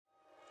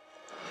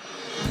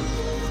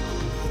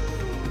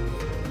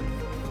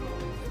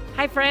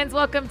Hi, friends.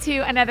 Welcome to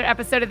another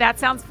episode of That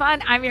Sounds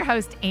Fun. I'm your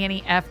host,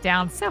 Annie F.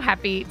 Downs. So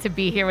happy to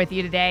be here with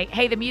you today.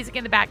 Hey, the music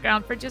in the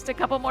background for just a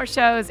couple more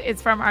shows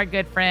is from our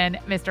good friend,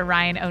 Mr.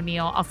 Ryan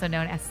O'Neill, also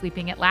known as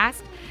Sleeping at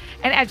Last.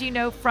 And as you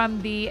know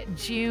from the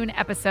June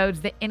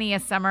episodes, the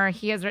Enneagram Summer,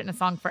 he has written a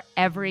song for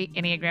every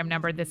Enneagram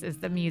number. This is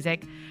the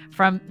music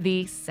from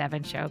the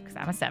 7 show, because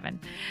I'm a 7.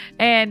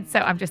 And so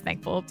I'm just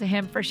thankful to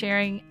him for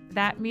sharing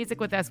that music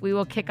with us. We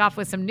will kick off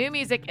with some new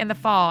music in the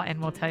fall,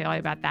 and we'll tell you all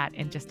about that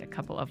in just a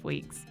couple of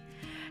weeks.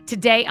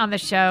 Today on the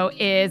show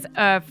is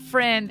a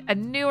friend, a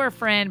newer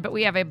friend, but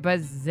we have a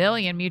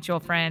bazillion mutual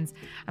friends.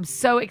 I'm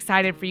so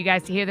excited for you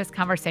guys to hear this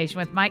conversation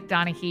with Mike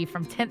Donehey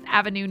from 10th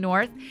Avenue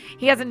North.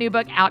 He has a new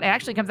book out. It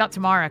actually comes out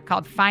tomorrow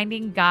called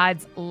Finding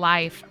God's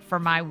Life for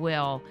My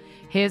Will.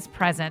 His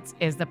presence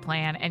is the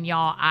plan. And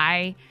y'all,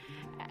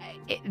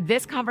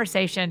 this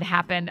conversation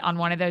happened on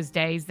one of those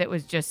days that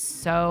was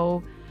just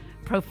so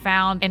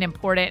profound and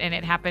important, and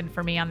it happened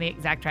for me on the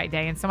exact right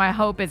day. And so my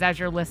hope is, as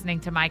you're listening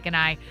to Mike and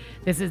I,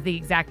 this is the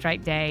exact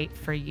right day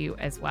for you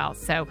as well.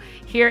 So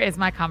here is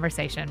my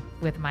conversation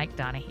with Mike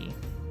Donehey.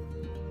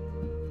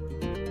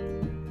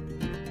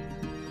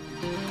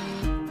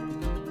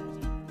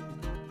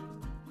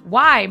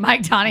 Why,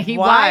 Mike Donehey?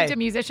 Why do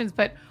musicians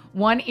put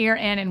one ear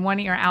in and one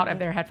ear out of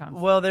their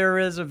headphones? Well, there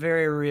is a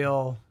very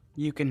real,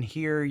 you can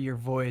hear your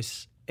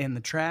voice in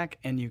the track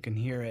and you can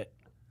hear it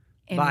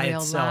in by real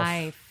itself.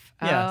 Life.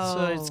 Yeah,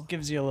 Oh. so it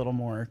gives you a little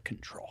more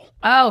control.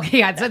 Oh,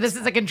 yeah. So this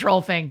is a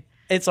control thing.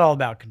 It's all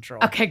about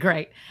control. Okay,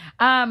 great.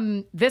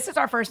 This is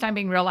our first time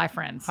being real life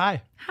friends.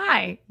 Hi.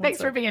 Hi.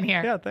 Thanks for being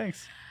here. Yeah,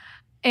 thanks.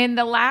 In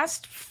the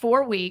last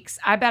 4 weeks,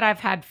 I bet I've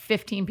had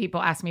 15 people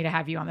ask me to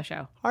have you on the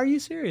show. Are you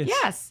serious?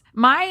 Yes.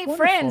 My Wonderful.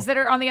 friends that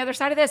are on the other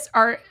side of this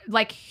are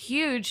like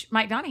huge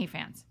Mike Donehey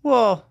fans.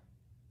 Well,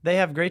 they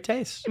have great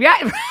taste.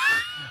 Yeah.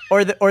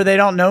 Or they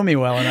don't know me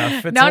well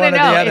enough. It's No. one or the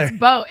other. It's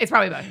both. It's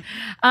probably both.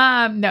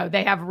 No,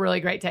 they have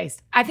really great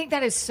taste. I think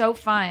that is so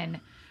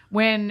fun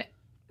when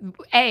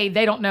A,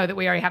 they don't know that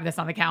we already have this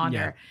on the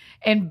calendar.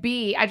 Yeah. And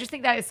B, I just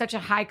think that is such a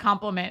high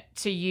compliment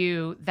to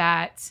you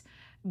that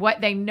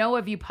what they know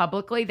of you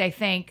publicly, they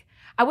think,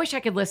 I wish I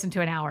could listen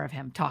to an hour of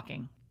him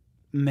talking.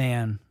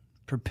 Man,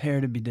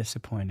 prepare to be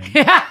disappointed.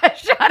 Shut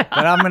up.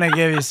 But I'm going to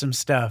give you some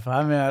stuff.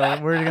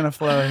 We're going to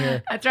flow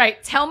here. That's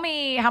right. Tell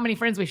me how many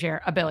friends we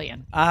share. 1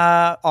 billion.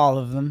 All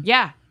of them.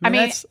 Yeah. I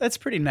mean that's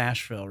pretty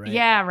Nashville, right?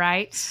 Yeah,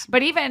 right.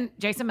 But even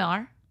Jason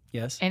Miller.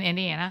 Yes. In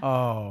Indiana.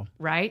 Oh.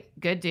 Right?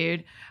 Good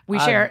dude. We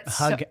share.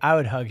 I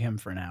would hug him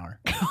for an hour.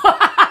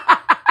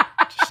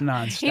 Just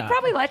nonstop. He'd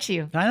probably let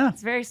you. I know.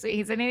 It's very sweet.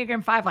 He's an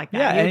Enneagram 5 like that.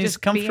 Yeah, and he's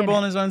just comfortable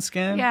in his own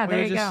skin. Yeah,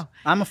 there you go.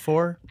 I'm a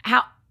 4.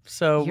 How?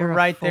 So You're we're a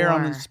right there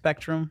on 4. the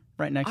spectrum,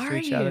 right next to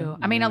each other.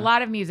 I mean, a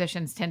lot of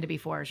musicians tend to be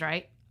 4s,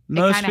 right?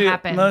 Most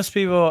happens. Most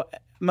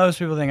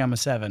people think I'm a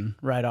 7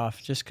 right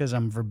off, just because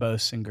I'm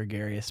verbose and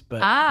gregarious. But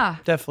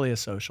definitely a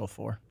social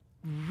 4.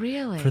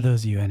 Really? For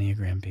those of you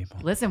Enneagram people.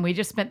 Listen, we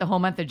just spent the whole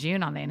month of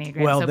June on the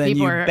Enneagram. Well, so then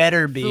people you are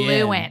better be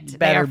fluent. in.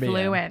 They are Better be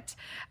fluent.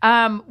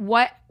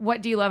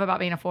 What do you love about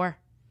being a 4?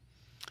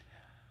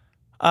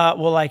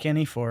 Well, like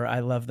any 4, I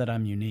love that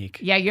I'm unique.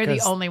 Yeah, you're the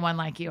only one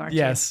like you, aren't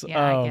yes. you?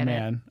 Yeah, oh, I get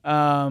man.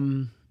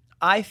 it.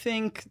 I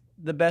think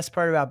the best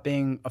part about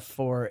being a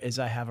 4 is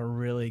I have a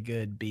really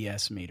good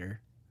BS meter.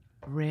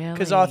 Really?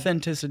 Because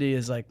authenticity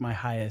is like my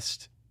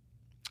highest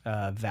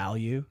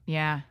value.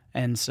 Yeah.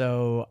 And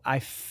so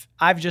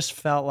I've just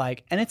felt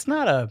like, and it's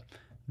not a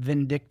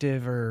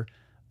vindictive or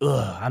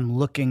I'm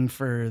looking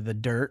for the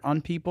dirt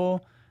on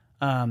people.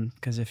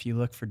 Because if you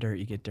look for dirt,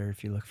 you get dirt.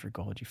 If you look for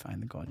gold, you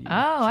find the gold.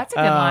 Oh, that's a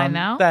good line,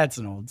 though. That's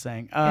an old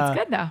saying. It's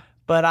good, though.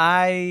 But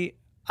I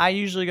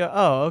usually go,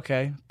 oh,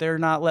 okay. They're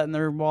not letting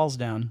their walls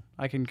down.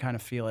 I can kind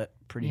of feel it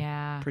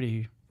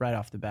pretty right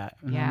off the bat.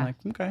 And I'm like,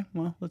 okay,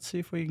 well, let's see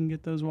if we can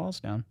get those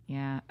walls down.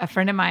 Yeah. A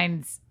friend of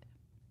mine's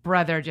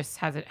brother just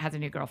has a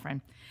new girlfriend.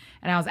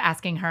 And I was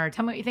asking her,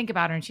 tell me what you think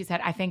about her. And she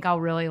said, I think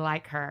I'll really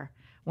like her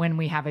when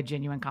we have a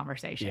genuine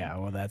conversation. Yeah,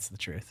 well, that's the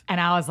truth.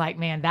 And I was like,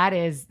 man, that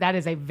is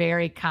a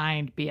very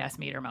kind BS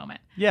meter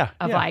moment. Yeah.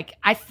 Like,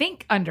 I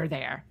think under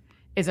there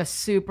is a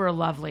super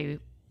lovely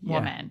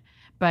woman,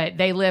 but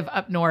they live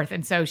up north.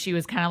 And so she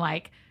was kind of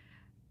like,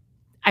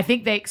 I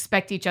think they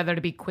expect each other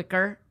to be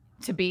quicker,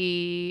 to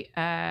be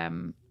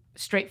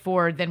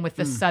straightforward than with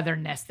the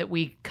southernness that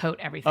we coat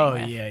everything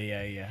with. Oh,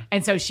 yeah.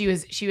 And so she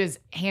was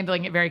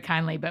handling it very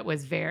kindly, but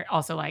was very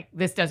also like,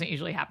 this doesn't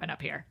usually happen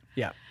up here.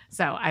 Yeah.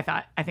 So I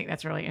think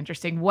that's really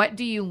interesting. What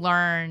do you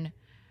learn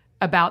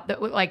about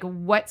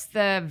what's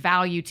the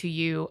value to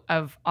you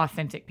of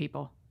authentic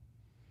people?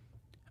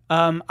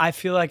 I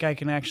feel like I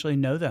can actually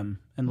know them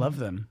and love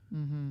them.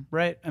 Mm-hmm.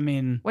 Right? I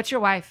mean, what's your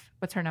wife?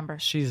 What's her number?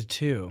 She's a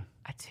 2.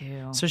 A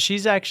 2. So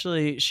she's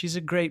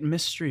a great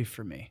mystery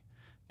for me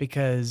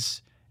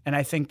because, and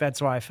I think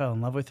that's why I fell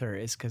in love with her,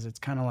 is because it's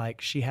kind of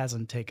like she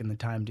hasn't taken the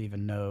time to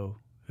even know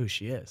who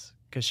she is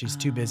because she's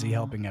too busy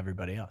helping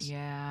everybody else.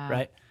 Yeah.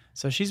 Right?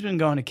 So she's been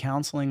going to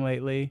counseling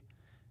lately,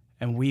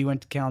 and we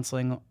went to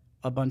counseling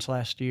a bunch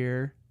last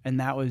year, and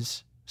that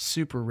was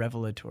super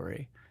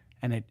revelatory,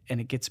 and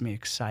it gets me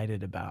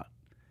excited about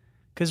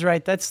Because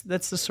right, that's the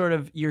sort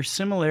of your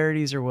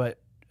similarities are what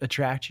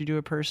attract you to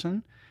a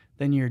person.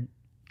 Then you're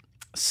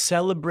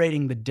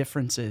celebrating the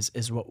differences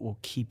is what will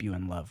keep you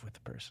in love with the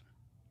person.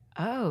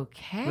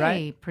 Okay,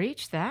 Right?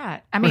 preach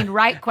that. I mean,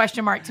 right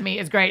question mark to me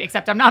is great,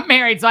 except I'm not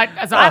married, so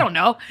I don't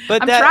know.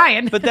 I'm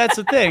trying. But that's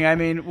the thing. I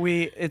mean,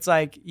 it's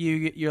like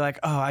you're like,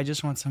 oh, I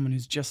just want someone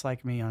who's just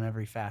like me on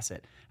every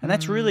facet. And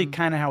that's really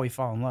kind of how we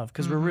fall in love,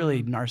 because we're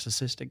really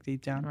narcissistic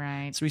deep down.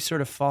 Right. So we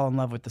sort of fall in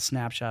love with the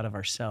snapshot of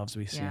ourselves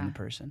we see in Yeah. the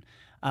person.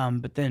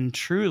 But then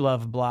true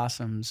love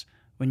blossoms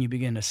when you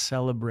begin to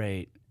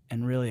celebrate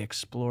and really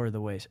explore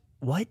the ways.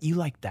 What? You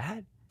like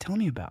that? Tell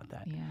me about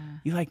that. Yeah.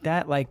 You like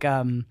that? Like,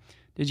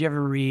 did you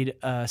ever read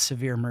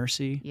Severe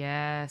Mercy?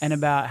 Yes. And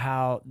about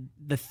how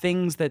the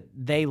things that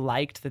they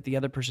liked that the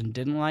other person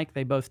didn't like,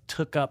 they both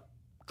took up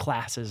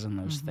classes in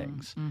those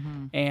things.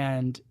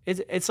 And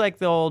it's like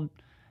the old,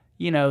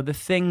 the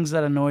things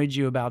that annoyed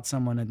you about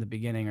someone in the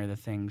beginning are the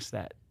things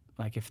that,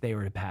 like, if they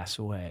were to pass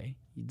away,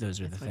 those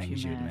are That's the what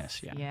things you would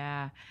miss. Yeah.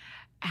 Yeah.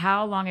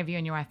 How long have you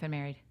and your wife been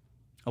married?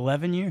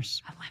 11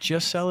 years. 11 Just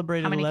years.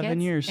 celebrated How many 11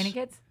 kids? years. Any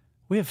kids?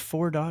 We have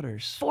 4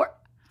 daughters. 4.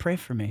 Pray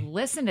for me.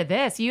 Listen to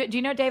this. Do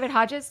you know David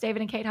Hodges?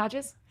 David and Kate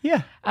Hodges?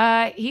 Yeah.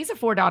 He's a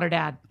 4-daughter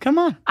dad. Come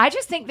on. I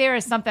just think there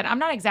is something, I'm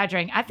not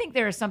exaggerating. I think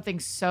there is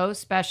something so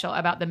special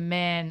about the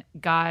men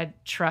God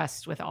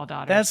trusts with all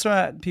daughters. That's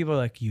why people are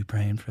like, you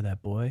praying for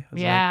that boy? I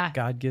was Yeah. like,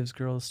 God gives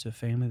girls to a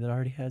family that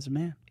already has a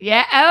man.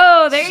 Yeah.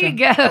 Oh, there So, you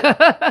go.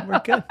 We're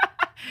good.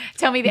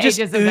 Tell me the Just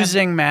ages of them.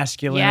 oozing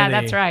masculinity. Yeah,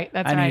 that's right.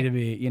 That's I right. need to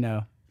be,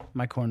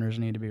 my corners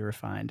need to be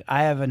refined.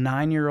 I have a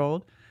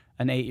 9-year-old,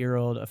 an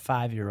 8-year-old, a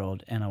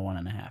 5-year-old, and a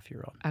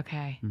 1.5-year-old.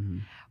 Okay. Mm-hmm.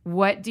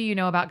 What do you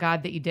know about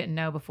God that you didn't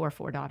know before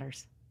 4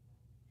 daughters?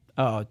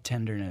 Oh,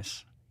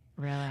 tenderness.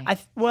 Really?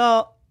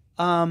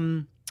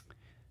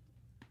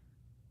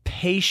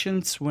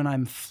 Patience when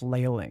I'm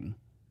flailing.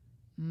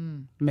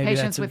 Maybe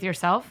Patience that's with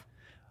yourself?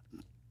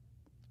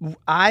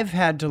 I've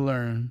had to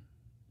learn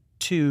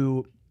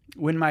to,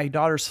 when my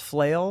daughters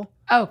flail,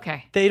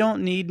 Okay. they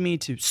don't need me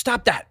to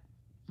stop that.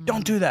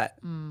 Don't do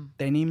that. Mm.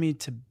 They need me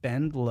to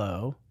bend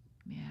low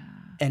Yeah.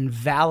 and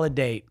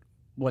validate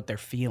what they're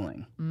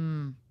feeling.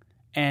 Mm.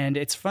 And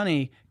it's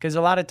funny because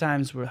a lot of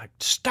times we're like,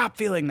 stop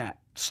feeling that.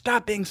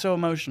 Stop being so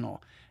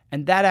emotional.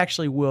 And that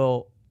actually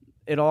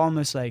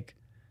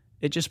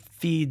it just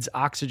feeds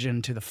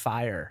oxygen to the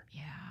fire.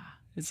 Yeah.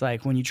 It's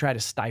like when you try to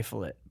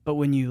stifle it. But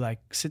when you like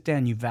sit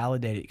down, you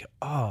validate it, you go,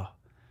 oh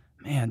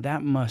man,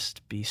 that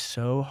must be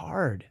so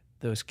hard.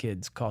 Those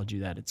kids called you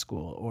that at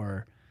school,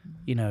 or,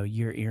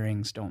 your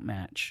earrings don't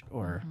match,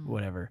 or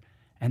whatever.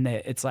 And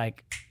it's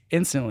like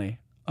instantly,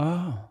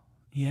 oh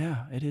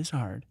yeah, it is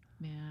hard.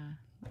 Yeah.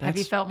 Have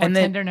you felt more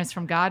tenderness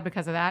from God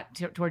because of that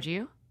towards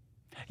you?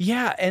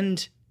 Yeah.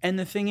 And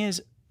the thing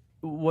is,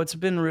 what's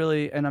been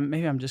really, and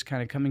maybe I'm just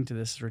kind of coming to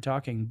this as we're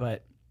talking,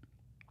 but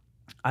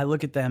I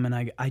look at them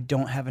and I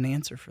don't have an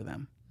answer for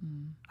them.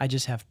 I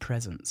just have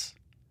presence.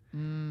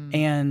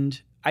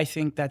 And I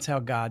think that's how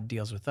God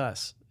deals with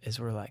us, is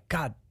we're like,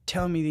 God,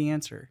 tell me the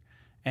answer.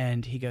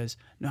 And he goes,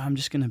 no, I'm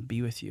just going to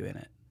be with you in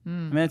it. I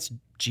mean, it's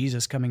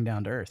Jesus coming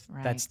down to earth.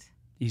 Right.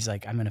 He's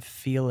like, I'm going to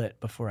feel it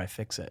before I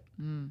fix it.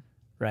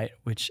 Right.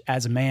 Which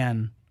as a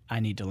man,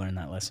 I need to learn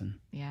that lesson.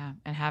 Yeah.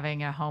 And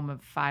having a home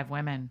of 5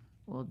 women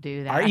will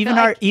do that.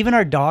 Even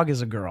our dog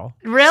is a girl.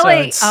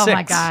 Really? So Oh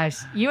my 6. gosh.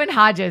 You and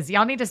Hodges,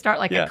 y'all need to start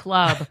like a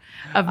club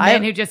of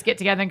men who just get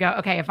together and go,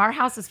 okay, if our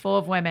house is full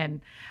of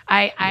women.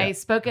 I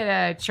spoke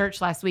at a church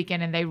last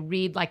weekend and they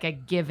read like a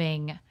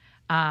giving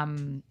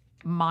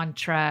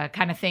mantra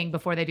kind of thing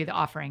before they do the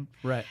offering.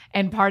 Right.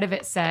 And part of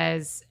it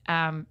says,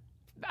 I'm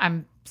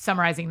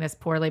summarizing this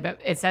poorly, but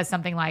it says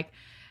something like,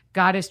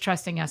 God is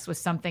trusting us with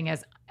something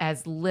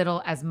as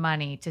little as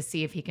money to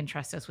see if he can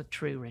trust us with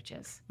true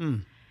riches.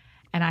 And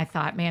I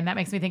thought, man, that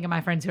makes me think of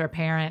my friends who are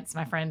parents,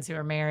 my friends who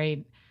are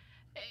married.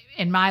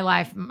 In my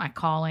life, my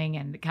calling,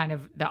 and kind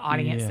of the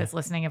audience that's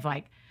listening, of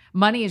like,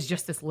 money is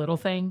just this little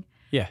thing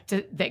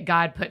that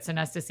God puts in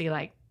us to see,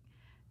 like,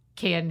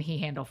 can he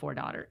handle 4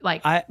 daughters?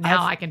 Like,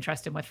 I can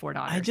trust him with 4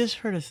 daughters. I just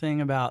heard a thing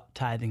about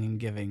tithing and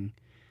giving,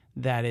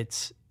 that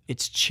it's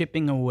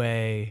chipping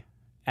away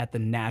at the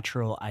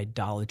natural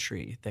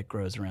idolatry that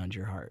grows around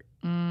your heart.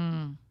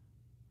 And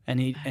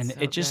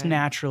it just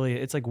naturally,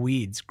 it's like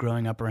weeds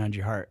growing up around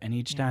your heart. And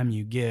each time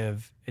you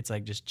give, it's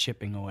like just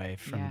chipping away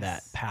from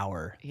that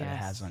power that it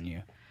has on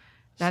you.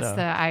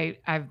 That's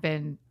I've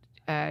been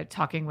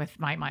talking with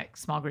my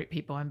small group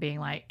people and being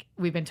like,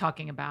 we've been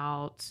talking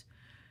about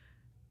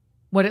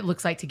what it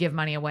looks like to give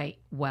money away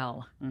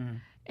well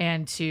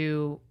and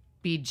to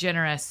be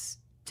generous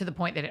to the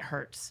point that it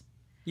hurts.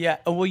 Yeah.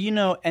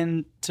 Well,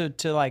 and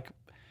to like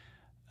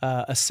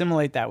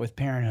assimilate that with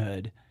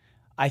parenthood,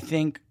 I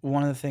think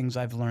one of the things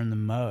I've learned the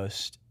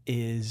most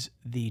is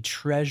the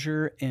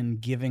treasure in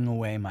giving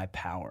away my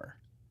power.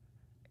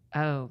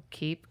 Oh,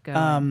 keep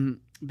going.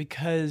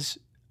 Because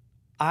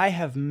I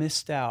have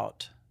missed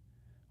out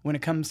when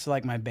it comes to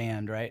like my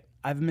band, right?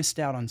 I've missed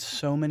out on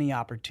so many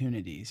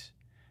opportunities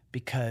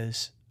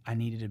because I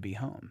needed to be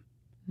home.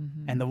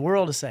 And the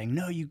world is saying,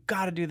 no, you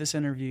got to do this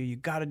interview. You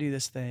got to do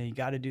this thing. You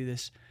got to do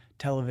this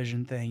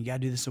television thing. You got to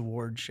do this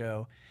award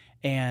show.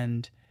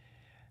 And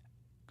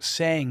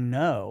saying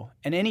no.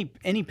 And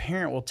any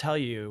parent will tell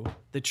you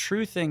the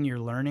true thing you're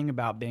learning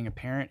about being a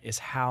parent is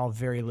how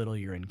very little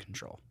you're in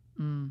control.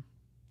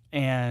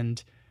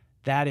 And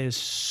that is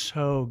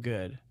so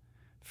good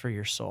for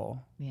your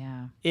soul.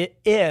 Yeah.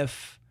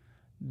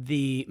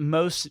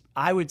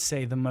 I would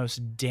say the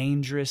most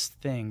dangerous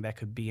thing that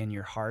could be in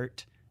your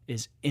heart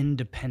is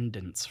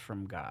independence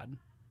from God.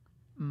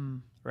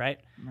 Right?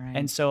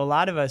 And so a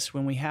lot of us,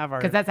 when we have our...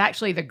 Because that's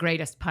actually the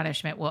greatest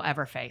punishment we'll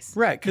ever face.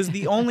 Right, because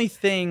the only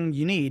thing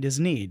you need is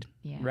need,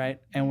 Yeah.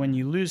 right? And when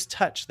you lose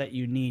touch that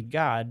you need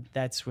God,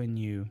 that's when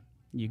you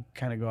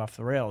kind of go off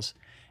the rails.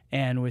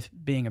 And with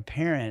being a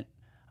parent,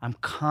 I'm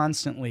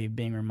constantly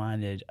being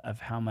reminded of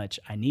how much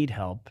I need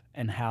help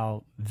and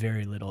how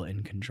very little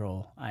in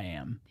control I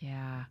am.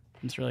 Yeah.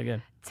 It's really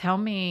good. Tell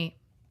me,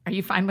 are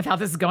you fine with how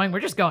this is going? We're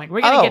just going.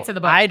 We're going to get to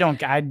the book.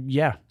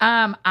 Yeah.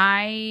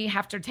 I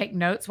have to take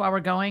notes while we're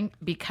going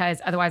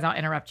because otherwise I'll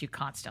interrupt you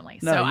constantly.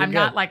 No, so you're I'm good.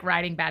 not like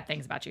writing bad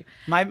things about you.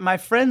 My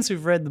friends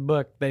who've read the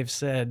book, they've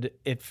said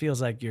it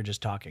feels like you're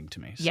just talking to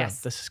me. So Yes,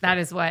 this is that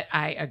good. is what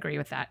I agree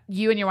with that.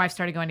 You and your wife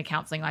started going to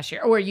counseling last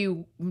year, or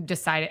you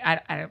decided,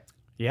 I don't.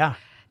 Yeah.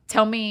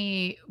 Tell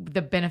me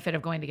the benefit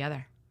of going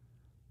together.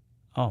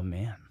 Oh,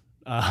 man.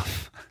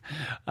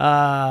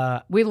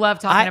 We love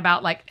talking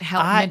about like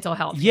mental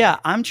health. Yeah,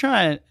 I'm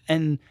trying.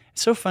 And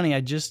it's so funny.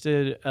 I just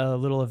did a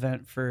little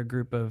event for a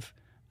group of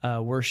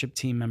worship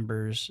team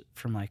members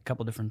from like a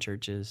couple different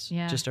churches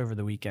just over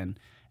the weekend.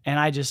 And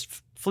I just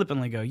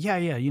flippantly go, yeah.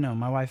 You know,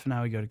 my wife and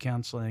I, we go to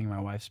counseling.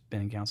 My wife's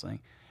been in counseling.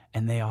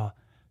 And they're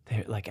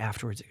like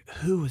afterwards,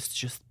 who was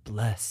just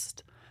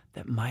blessed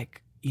that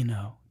Mike, you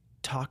know,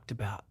 talked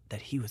about that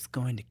he was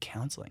going to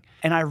counseling.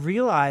 And I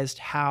realized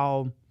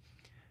how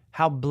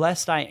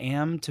blessed I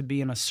am to be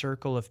in a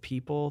circle of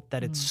people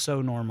that it's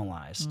so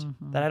normalized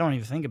that I don't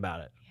even think about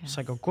it. Yes. It's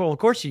like, oh, cool, of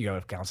course you go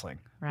to counseling.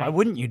 Right. Why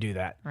wouldn't you do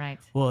that? Right.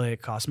 Well,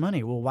 it costs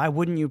money. Well, why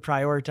wouldn't you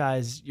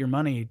prioritize your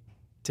money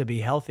to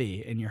be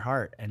healthy in your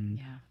heart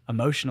and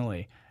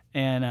emotionally?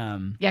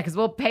 And yeah, because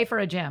we'll pay for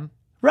a gym.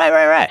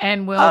 Right.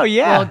 And we'll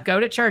yeah. we'll go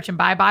to church and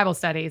buy Bible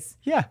studies.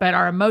 Yeah. But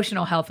our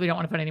emotional health, we don't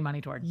want to put any money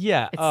toward.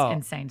 Yeah. It's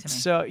insane to me.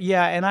 So,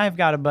 yeah, and I've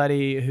got a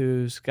buddy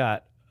who's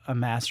got a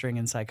mastering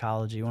in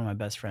psychology, one of my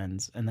best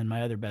friends. And then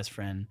my other best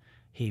friend,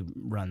 he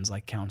runs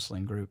like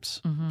counseling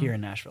groups here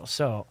in Nashville.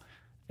 So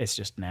it's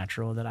just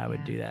natural that I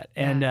would do that.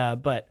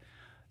 And, but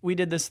we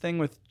did this thing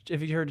with,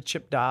 have you heard of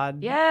Chip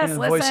Dodd? Yes, The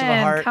listen, Voice of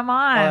the Heart, come all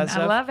on. that I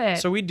stuff? love it.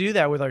 So we do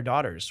that with our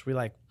daughters. We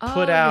like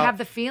put you out have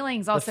the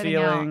feelings all the sitting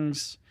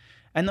feelings.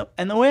 And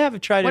the way I've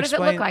tried to out. What does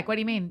explain. it look like? What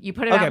do you mean? You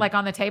put it Okay. out like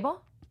on the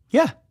table?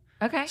 Yeah.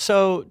 Okay.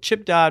 So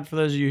Chip Dodd, for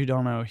those of you who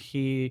don't know,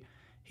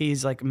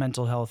 he's like a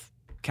mental health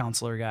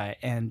counselor guy.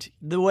 And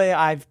the way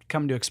I've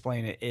come to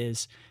explain it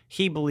is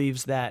he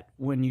believes that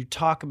when you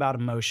talk about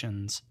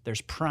emotions,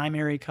 there's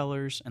primary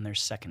colors and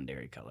there's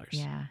secondary colors.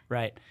 Yeah.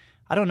 Right?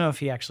 I don't know if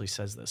he actually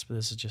says this, but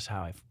this is just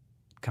how I've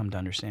come to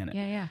understand it.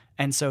 Yeah.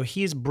 And so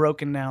he's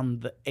broken down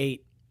the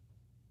 8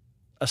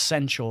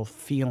 essential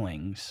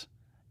feelings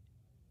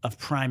of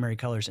primary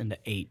colors into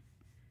 8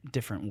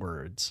 different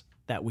words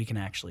that we can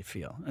actually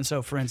feel. And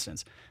so, for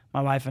instance,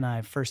 my wife and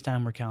I, first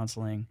time we're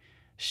counseling,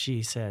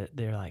 she said,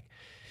 they're like,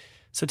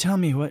 so tell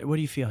me, what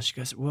do you feel? She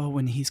goes, well,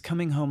 when he's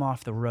coming home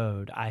off the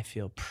road, I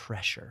feel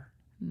pressure.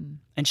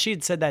 And she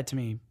had said that to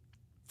me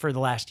for the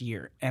last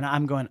year. And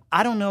I'm going,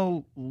 I don't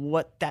know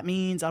what that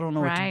means. I don't know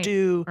what to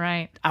do.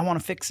 Right. I want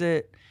to fix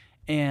it.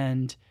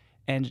 And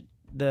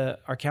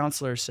our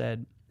counselor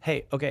said,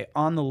 hey, okay,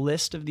 on the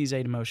list of these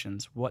 8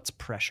 emotions, what's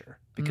pressure?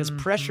 Because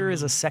pressure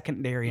is a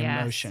secondary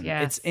emotion.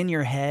 Yes. It's in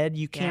your head.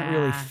 You can't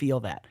really feel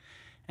that.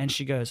 And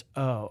she goes,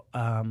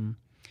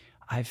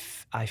 I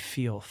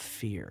feel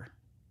fear.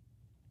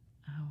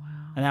 Oh,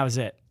 wow. And that was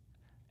it.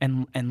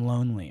 And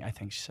lonely, I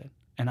think she said.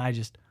 And I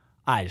just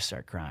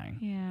start crying.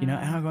 Yeah. You know,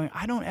 and I'm going,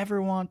 I don't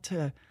ever want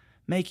to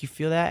make you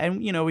feel that.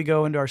 And, you know, we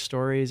go into our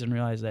stories and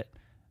realize that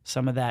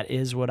some of that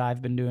is what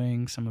I've been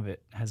doing. Some of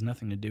it has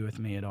nothing to do with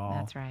me at all.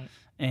 That's right.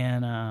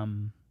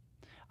 And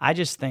I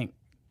just think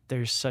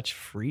there's such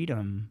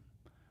freedom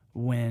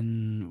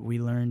when we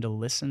learn to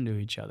listen to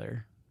each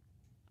other,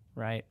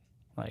 right?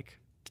 Like,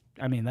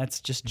 I mean,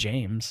 that's just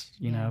James,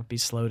 you know, be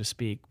slow to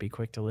speak, be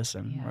quick to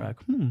listen. Yeah. We're like,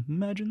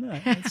 imagine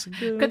that. That's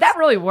good. Could that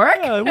really work?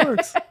 Yeah, it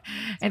works.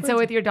 And so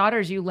with your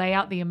daughters, you lay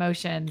out the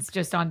emotions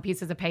just on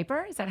pieces of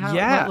paper? Is that how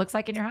Yeah. what it looks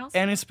like in your house?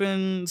 And it's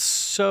been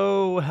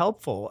so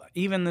helpful.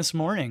 Even this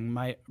morning,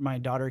 my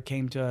daughter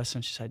came to us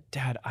and she said,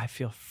 Dad, I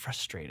feel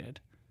frustrated.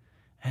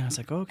 And I was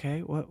like, okay,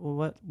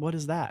 what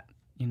is that?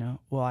 You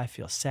know, well, I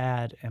feel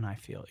sad and I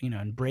feel, you know,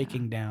 and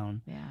breaking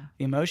down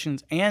the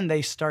emotions. And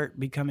they start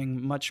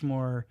becoming much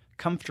more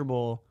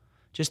comfortable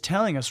just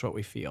telling us what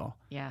we feel.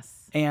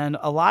 Yes. And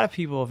a lot of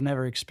people have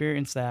never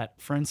experienced that.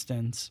 For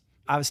instance,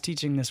 I was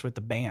teaching this with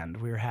the band.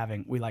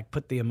 We like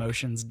put the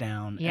emotions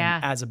down. Yeah.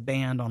 And as a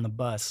band on the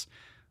bus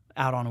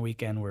out on a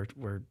weekend,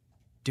 we're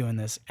doing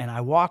this. And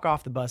I walk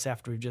off the bus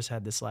after we've just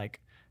had this like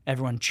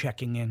everyone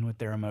checking in with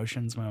their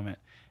emotions moment.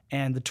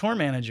 And the tour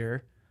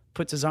manager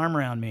puts his arm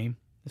around me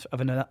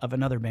of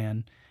another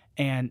band.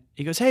 And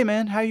he goes, "Hey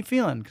man, how you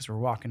feeling?" Because we're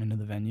walking into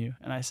the venue.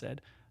 And I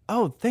said,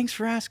 "Oh, thanks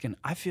for asking.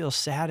 I feel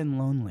sad and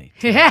lonely."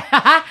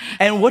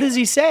 And what does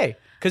he say?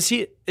 Because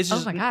he's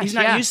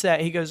not used to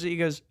that. He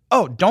goes,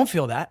 "Oh, don't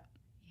feel that."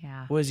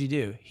 Yeah. What does he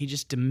do? He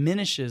just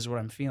diminishes what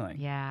I'm feeling.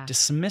 Yeah.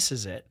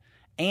 Dismisses it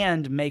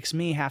and makes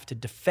me have to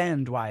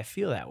defend why I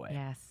feel that way.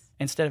 Yes.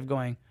 Instead of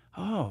going,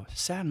 "Oh,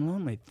 sad and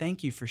lonely.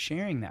 Thank you for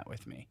sharing that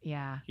with me."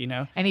 Yeah. You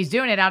know? And he's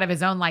doing it out of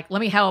his own, like, let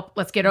me help.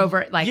 Let's get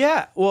over it. Like,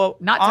 yeah. Well,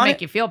 not to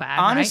make you feel bad.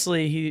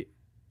 Honestly, he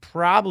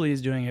probably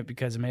is doing it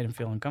because it made him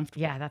feel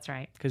uncomfortable. Yeah, that's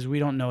right. Because we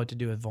don't know what to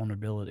do with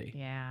vulnerability.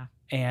 Yeah.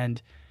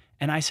 And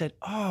I said,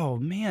 "Oh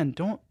man,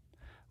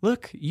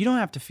 you don't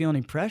have to feel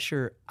any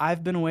pressure.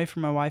 I've been away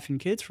from my wife and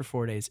kids for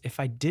 4 days. If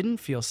I didn't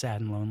feel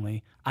sad and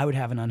lonely, I would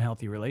have an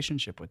unhealthy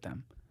relationship with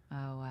them."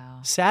 Oh, wow.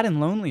 Sad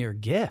and lonely are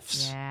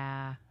gifts.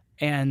 Yeah.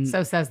 And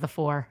so says the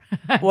 4.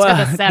 Well,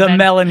 the 7. the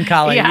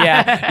melancholy.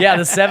 Yeah. Yeah.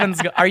 The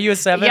 7's. Are you a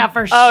 7? Yeah,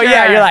 for sure. Oh,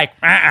 yeah. You're like,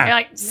 You're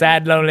like,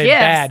 sad, lonely, gifts.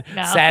 bad.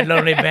 No. Sad,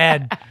 lonely,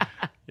 bad.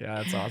 Yeah,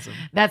 that's awesome.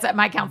 That's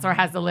my counselor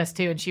has the list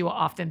too, and she will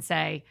often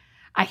say,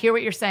 "I hear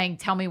what you're saying.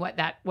 Tell me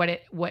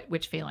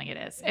which feeling it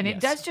is." And it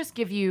does just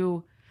give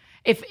you.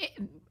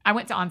 I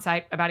went to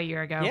Onsite about a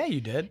year ago. Yeah,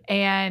 you did.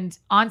 And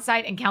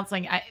Onsite and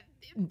counseling,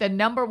 the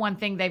number one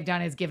thing they've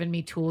done is given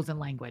me tools and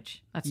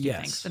language. That's two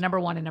things. The number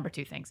one and number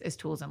two things is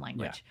tools and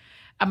language.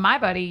 Yeah. My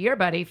buddy, your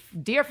buddy,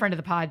 dear friend of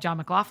the pod, John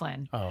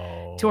McLaughlin,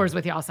 tours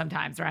with y'all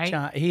sometimes, right?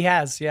 John, he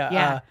has,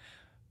 yeah.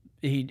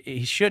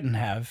 He shouldn't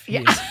have.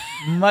 He's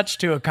much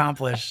too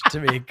accomplished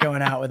to be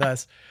going out with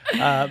us.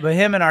 But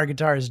him and our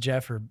guitarist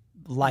Jeff are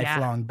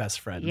lifelong best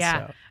friends.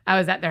 Yeah. So. I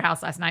was at their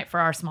house last night for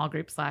our small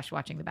group /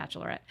 watching The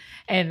Bachelorette.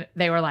 And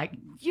they were like,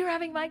 "You're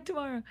having Mike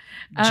tomorrow."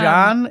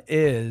 John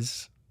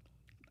is,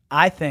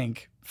 I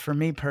think, for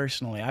me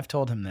personally, I've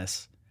told him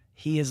this,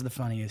 he is the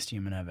funniest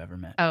human I've ever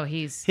met. Oh,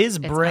 his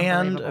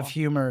brand of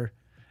humor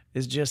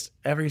is just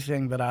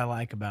everything that I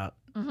like about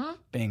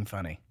being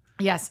funny.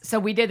 Yes. So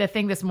we did a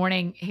thing this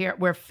morning here.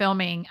 We're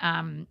filming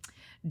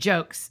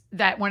jokes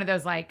that one of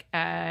those like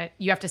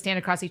you have to stand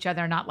across each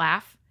other and not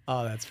laugh.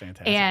 Oh, that's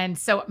fantastic. And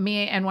so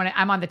me and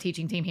I'm on the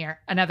teaching team here.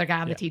 Another guy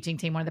on the teaching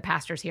team, one of the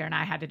pastors here, and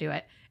I had to do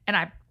it. And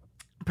I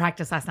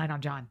practiced last night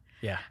on John.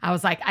 Yeah. I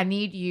was like, I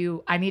need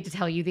to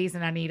tell you these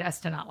and I need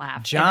us to not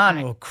laugh.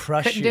 John will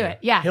crush you. Couldn't do it.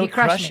 Yeah, He'll he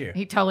crushed crush me. you.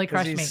 He totally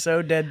crushed me. He's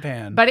so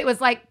deadpan. But it was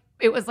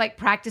like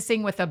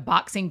practicing with a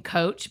boxing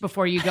coach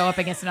before you go up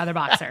against another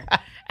boxer.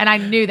 And I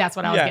knew that's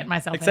what I was getting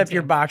myself into. Except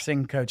your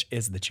boxing coach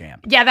is the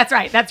champ. Yeah, that's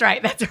right.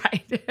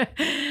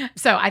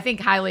 So I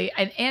think highly,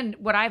 and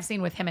what I've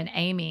seen with him and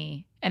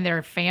Amy and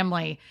their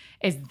family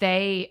is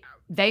they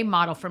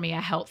model for me a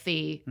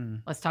healthy,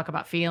 let's talk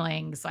about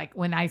feelings. Like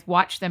when I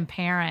watch them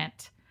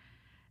parent,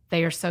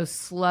 they are so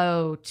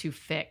slow to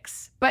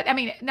fix. But I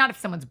mean, not if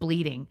someone's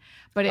bleeding,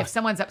 but if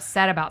someone's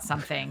upset about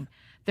something,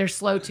 they're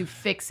slow to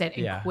fix it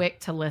and quick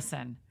to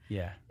listen.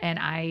 Yeah.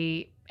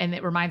 And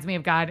it reminds me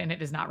of God, and it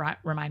does not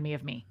remind me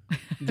of me.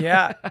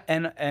 Yeah,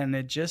 and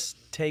it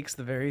just takes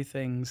the very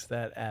things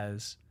that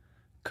as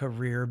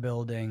career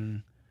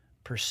building,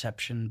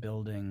 perception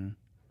building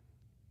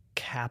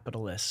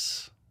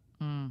capitalists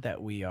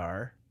that we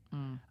are,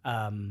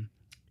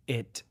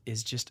 it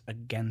is just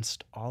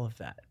against all of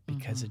that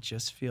because it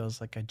just feels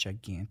like a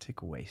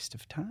gigantic waste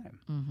of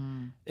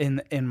time.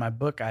 In my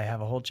book, I have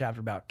a whole chapter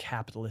about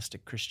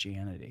capitalistic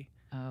Christianity.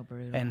 Oh,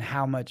 brutal. And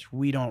how much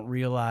we don't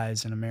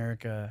realize in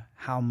America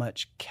how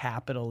much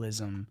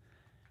capitalism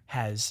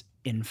has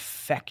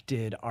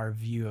infected our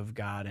view of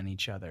God and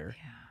each other.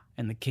 Yeah.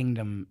 And the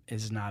kingdom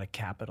is not a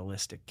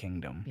capitalistic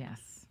kingdom. Yes.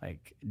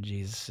 Like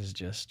Jesus is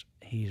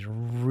he's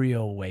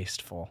real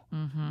wasteful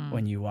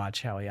when you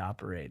watch how he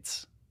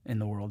operates in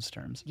the world's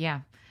terms. Yeah.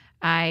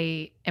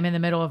 I am in the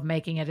middle of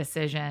making a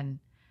decision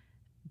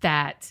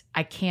that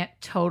I can't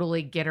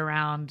totally get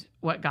around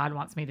what God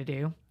wants me to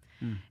do.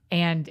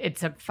 And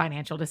it's a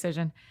financial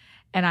decision.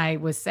 And I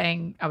was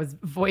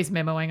voice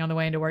memoing on the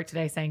way into work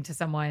today saying to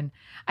someone,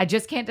 I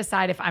just can't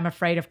decide if I'm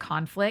afraid of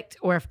conflict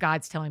or if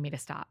God's telling me to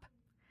stop.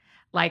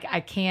 Like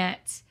I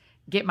can't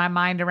get my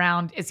mind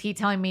around, is he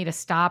telling me to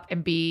stop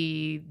and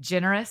be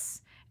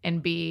generous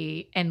and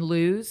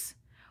lose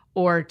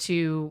or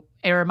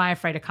am I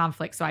afraid of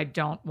conflict? So I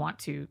don't want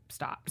to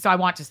stop. So I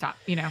want to stop,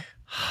 Oh, yeah.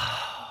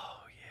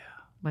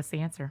 What's the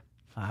answer?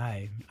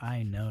 I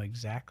know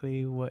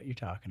exactly what you're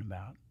talking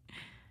about.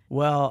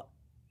 Well,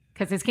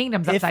 because his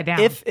kingdom's upside down.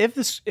 If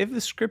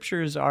the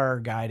scriptures are our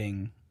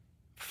guiding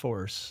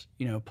force,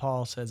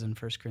 Paul says in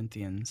 1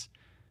 Corinthians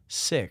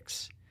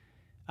 6.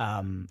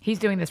 He's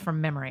doing this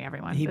from memory,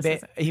 everyone.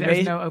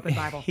 There's no open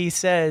Bible. He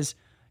says,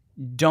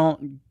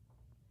 don't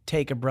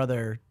take a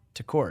brother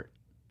to court.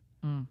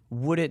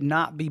 Would it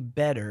not be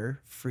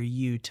better for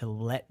you to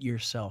let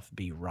yourself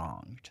be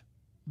wronged?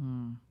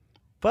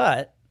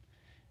 But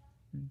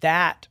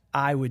that,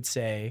 I would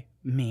say,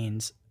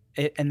 means...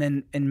 and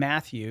then in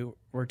Matthew,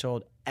 we're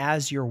told,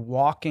 as you're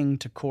walking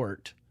to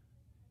court,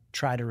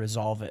 try to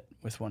resolve it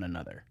with one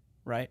another,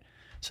 right?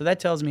 So that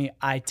tells me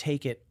I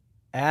take it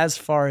as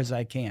far as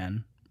I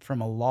can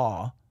from a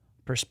law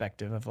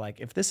perspective of like,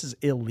 if this is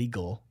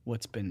illegal,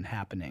 what's been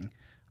happening,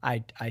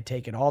 I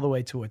take it all the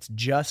way to what's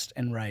just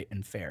and right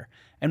and fair.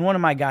 And one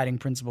of my guiding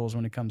principles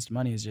when it comes to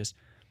money is just,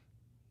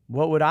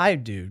 what would I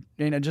do?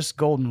 Just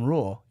golden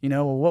rule.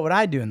 What would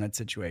I do in that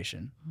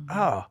situation? Mm-hmm.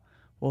 Oh,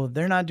 well, if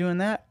they're not doing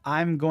that,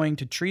 I'm going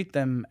to treat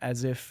them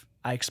as if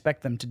I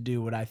expect them to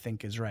do what I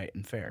think is right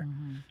and fair.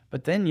 Mm-hmm.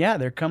 But then,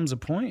 there comes a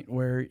point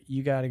where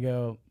you got to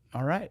go,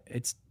 all right,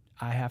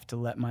 I have to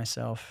let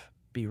myself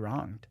be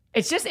wronged.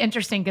 It's just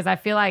interesting because I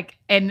feel like,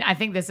 and I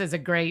think this is a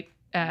great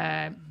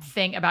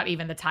thing about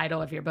even the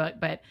title of your book,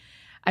 but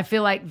I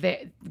feel like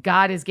that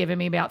God has given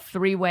me about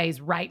 3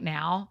 ways right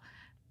now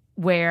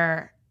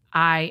where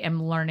I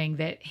am learning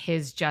that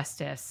his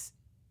justice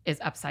is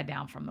upside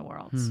down from the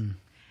world's.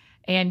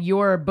 And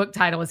your book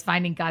title is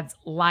Finding God's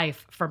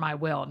Life for My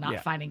Will,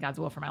 not Finding God's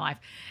Will for My Life.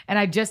 And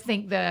I just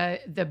think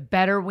the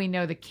better we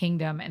know the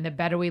kingdom and the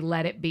better we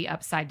let it be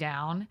upside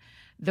down,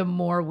 the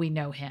more we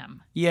know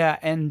him. Yeah,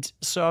 and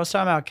so I was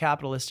talking about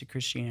capitalistic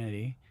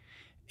Christianity.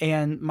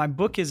 And my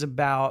book is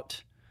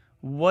about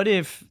what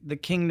if the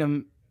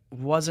kingdom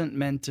wasn't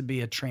meant to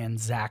be a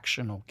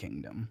transactional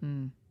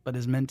kingdom, but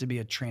is meant to be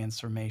a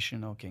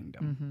transformational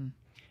kingdom. Mm-hmm.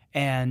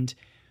 And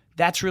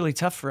that's really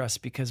tough for us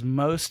because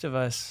most of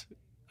us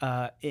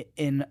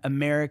in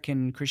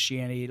American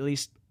Christianity, at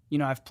least,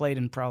 I've played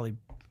in probably,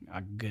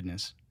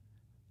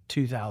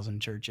 2,000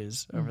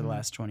 churches over the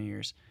last 20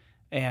 years.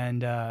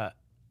 And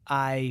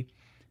I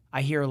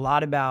hear a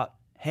lot about,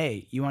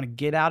 hey, you want to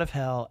get out of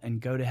hell and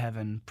go to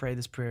heaven, pray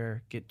this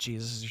prayer, get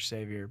Jesus as your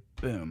Savior,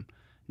 boom.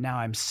 Now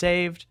I'm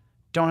saved,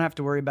 don't have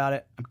to worry about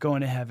it, I'm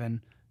going to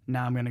heaven,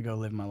 now I'm going to go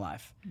live my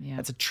life. Yeah.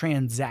 That's a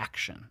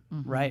transaction,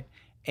 right?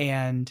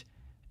 And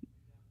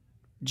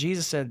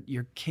Jesus said,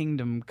 your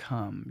kingdom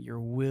come, your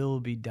will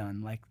be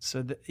done.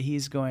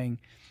 He's going,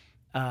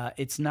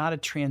 it's not a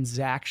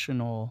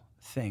transactional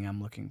thing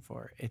I'm looking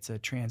for. It's a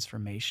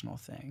transformational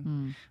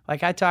thing.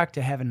 Like I talk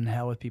to heaven and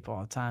hell with people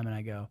all the time and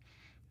I go,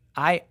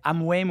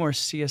 I'm way more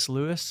C.S.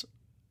 Lewis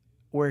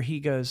where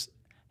he goes,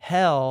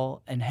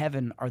 hell and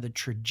heaven are the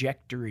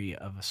trajectory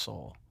of a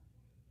soul.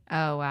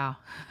 Oh, wow.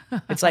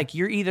 It's like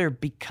you're either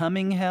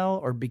becoming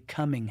hell or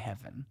becoming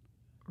heaven.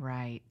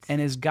 Right.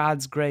 And is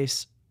God's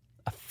grace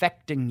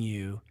affecting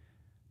you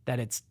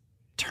that it's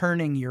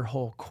turning your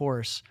whole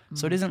course?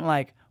 So it isn't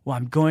like, well,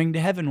 I'm going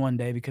to heaven one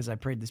day because I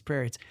prayed this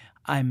prayer. It's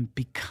I'm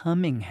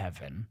becoming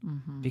heaven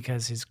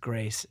because his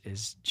grace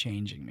is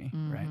changing me,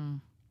 right?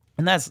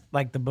 And that's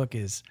like the book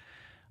is,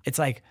 it's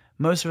like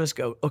most of us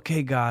go,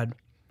 okay, God,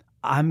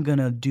 I'm going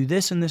to do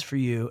this and this for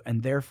you,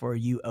 and therefore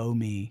you owe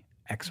me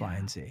X, Y,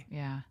 and Z.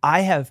 Yeah.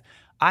 I have,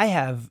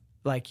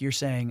 like you're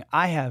saying,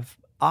 I have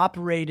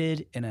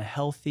operated in a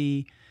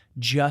healthy,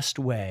 just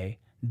way,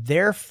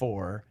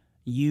 therefore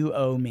you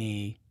owe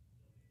me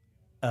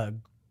a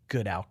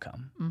good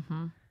outcome.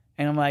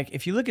 And I'm like,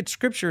 if you look at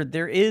scripture,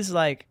 there is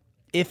like,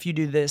 if you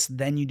do this,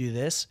 then you do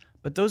this,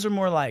 but those are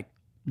more like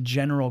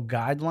general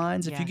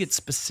guidelines. If you get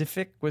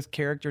specific with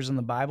characters in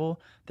the Bible,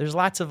 there's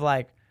lots of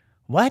like,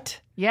 what?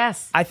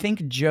 Yes. I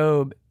think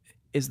Job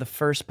is the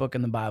first book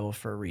in the Bible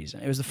for a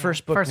reason. It was the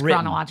first book written.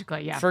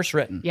 Chronologically, First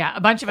written. Yeah,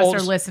 a bunch of us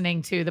are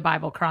listening to the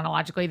Bible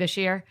chronologically this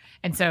year.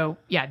 And so,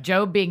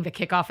 Job being the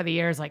kickoff of the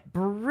year is like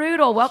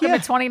brutal. Welcome to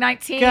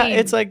 2019. Yeah,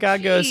 it's like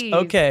God goes,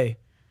 okay,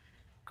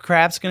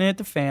 crap's going to hit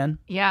the fan.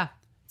 Yeah.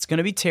 It's going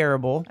to be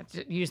terrible.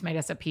 You just made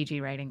us a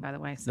PG rating, by the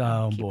way. So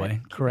oh, boy.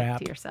 Crap.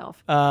 Keep it to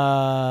yourself.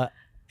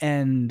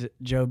 And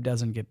Job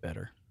doesn't get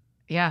better.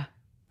 Yeah.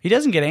 He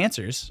doesn't get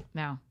answers.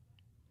 No.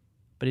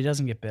 But he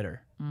doesn't get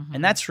bitter.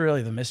 And that's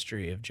really the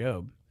mystery of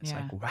Job. It's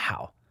like,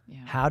 wow,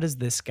 how does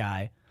this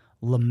guy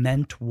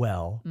lament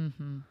well,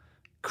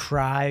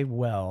 cry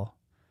well,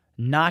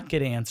 not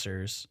get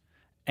answers,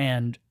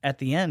 and at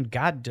the end,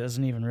 God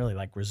doesn't even really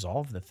like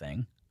resolve the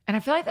thing. And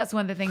I feel like that's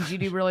one of the things you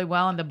do really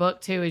well in the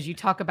book too, is you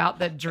talk about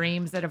the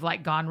dreams that have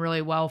like gone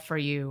really well for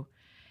you,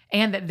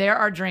 and that there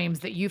are dreams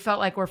that you felt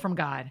like were from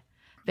God,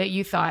 that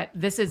you thought,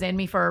 this is in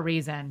me for a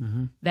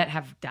reason, that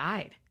have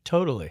died.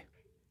 Totally.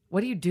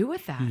 What do you do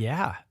with that?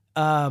 Yeah.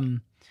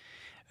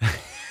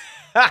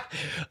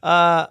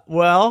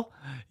 Well,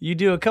 you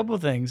do a couple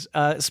of things.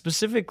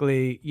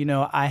 Specifically,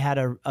 I had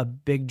a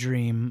big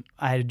dream.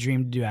 I had a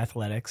dream to do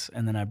athletics,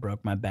 and then I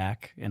broke my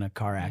back in a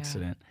car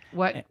accident.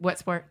 What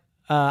sport?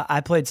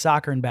 I played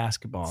soccer and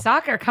basketball.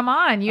 Soccer, come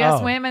on.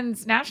 U.S.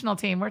 women's national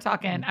team. We're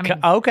talking. I mean,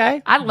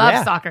 okay. I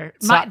love soccer.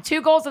 My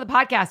 2 goals of the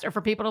podcast are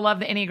for people to love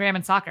the Enneagram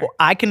and soccer. Well,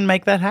 I can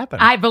make that happen.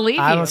 I believe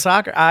you. I'm a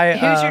soccer.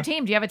 Who's your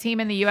team? Do you have a team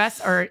in the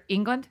U.S. or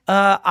England?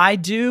 I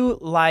do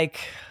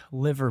like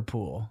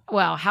Liverpool.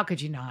 Well, how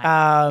could you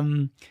not?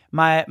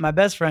 My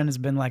best friend has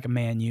been like a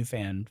Man U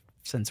fan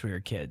since we were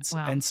kids.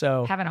 Well, and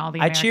so having all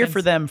the I cheer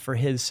for them for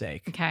his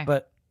sake. Okay.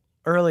 But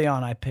early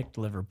on, I picked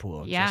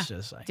Liverpool. Yeah.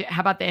 Just like, how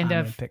about the end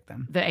of pick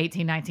them. the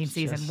 18-19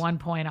 season? Just 1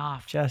 point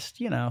off.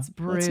 Just, it's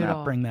brutal. Let's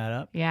not bring that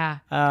up. Yeah.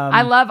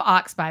 I love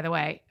Ox, by the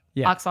way.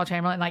 Yeah. Oxlade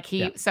Chamberlain. Like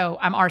so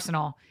I'm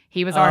Arsenal.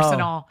 He was Oh.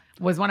 Arsenal,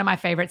 was one of my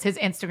favorites. His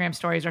Instagram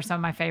stories are some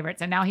of my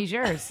favorites. And now he's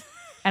yours.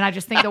 And I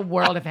just think the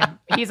world of him.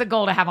 He's a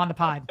goal to have on the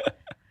pod.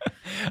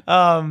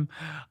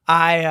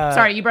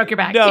 Sorry, you broke your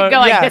back. no, Keep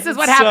going. yeah, This is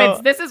what so-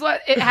 happens. This is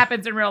what it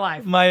happens in real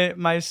life.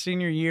 my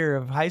senior year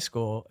of high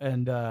school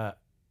and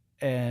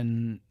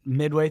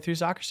midway through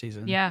soccer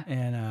season. Yeah.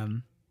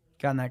 And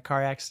got in that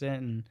car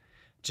accident and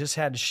just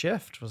had to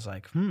shift. Was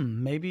like,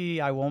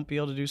 maybe I won't be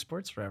able to do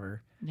sports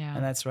forever. Yeah.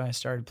 And that's when I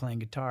started playing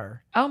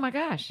guitar. Oh my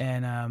gosh.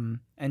 And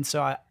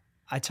so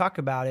I talk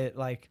about it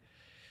like.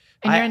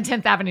 And you're in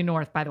 10th Avenue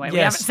North, by the way. Yes. We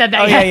haven't said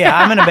that Oh, yet. yeah.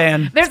 I'm in a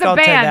band. There's It's a called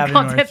 10th band Avenue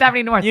called North. 10th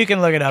Avenue North. You can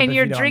look it up. And if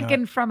you're you don't know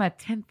drinking it. from a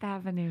 10th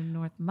Avenue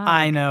North mug.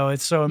 I know.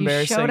 It's so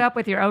embarrassing. You showed up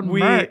with your own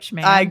merch,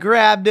 man. I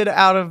grabbed it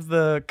out of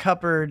the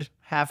cupboard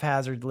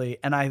haphazardly,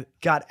 and I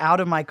got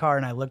out of my car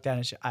and I looked at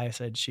it. I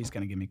said, "She's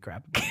gonna give me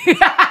crap."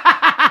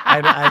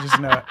 I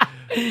just know it.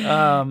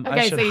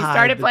 Okay, so you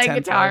started playing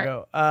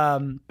guitar.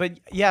 But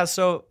yeah,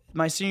 so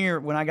my senior year,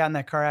 when I got in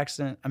that car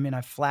accident, I mean, I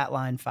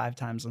flatlined 5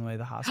 times on the way to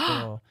the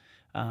hospital.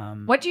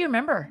 What do you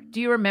remember? Do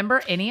you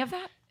remember any of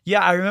that? Yeah,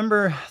 I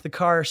remember the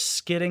car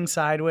skidding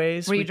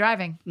sideways. Were you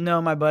driving?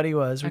 No, my buddy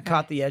was. We Okay.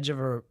 caught the edge of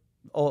a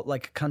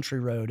country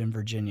road in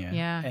Virginia.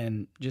 Yeah.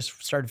 And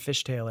just started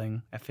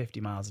fishtailing at 50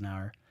 miles an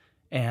hour.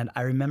 And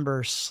I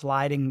remember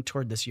sliding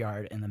toward this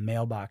yard and the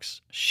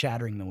mailbox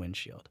shattering the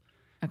windshield.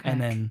 Okay. And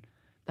then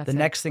That's the it.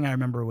 next thing I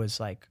remember was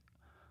like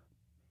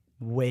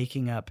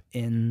waking up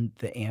in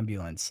the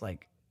ambulance,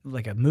 like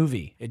a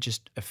movie. It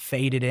just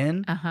faded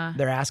in. Uh-huh.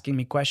 They're asking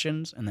me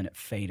questions, and then it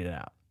faded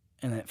out.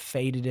 And then it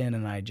faded in,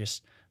 and I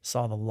just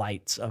saw the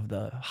lights of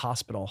the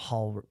hospital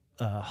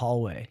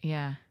hallway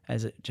Yeah.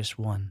 as it just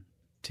 1,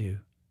 2,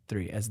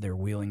 3, as they're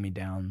wheeling me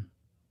down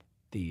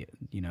the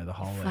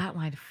hallway.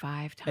 Flatlined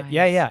 5 times.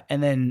 Yeah.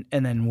 And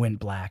then went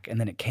black, and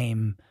then it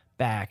came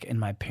back, and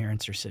my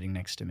parents are sitting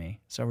next to me.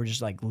 So we're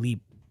just like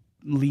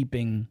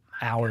leaping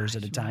hours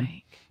at a time.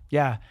 Mike.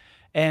 Yeah.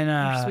 And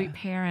Your sweet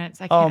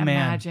parents. I oh, can't man.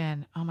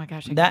 imagine. Oh my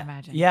gosh, I that can't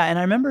imagine. yeah, and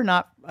I remember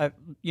I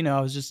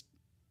was just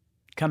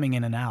coming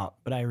in and out,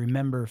 but I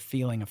remember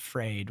feeling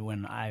afraid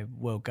when I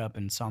woke up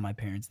and saw my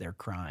parents there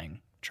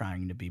crying,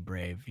 trying to be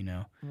brave,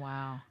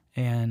 Wow.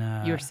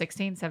 And You were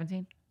 16,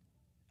 17?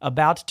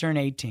 about to turn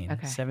 18,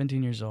 Okay.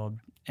 17 years old,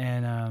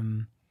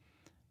 and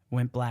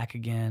went black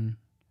again.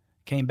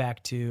 Came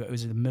back to, it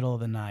was in the middle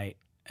of the night,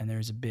 and there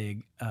was a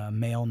big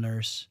male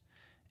nurse,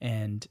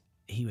 and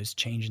he was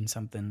changing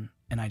something.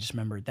 And I just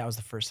remember that was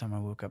the first time I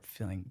woke up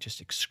feeling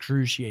just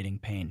excruciating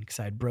pain because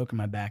I had broken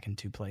my back in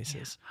 2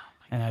 places. Yeah.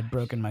 Oh And I'd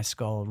broken my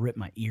skull, ripped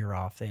my ear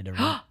off. They had to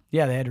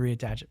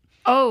reattach it.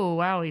 Oh,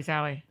 wowie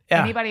zowie.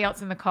 Yeah. Anybody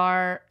else in the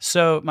car?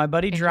 So my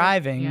buddy Injured?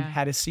 driving Yeah.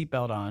 had his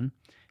seatbelt on.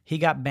 He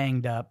got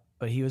banged up,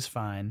 but he was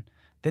fine.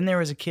 Then there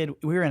was a kid.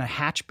 We were in a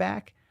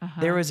hatchback.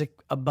 Uh-huh. There was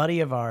a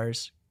buddy of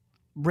ours,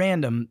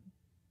 random.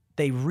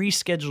 They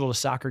rescheduled a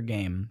soccer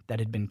game that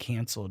had been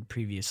canceled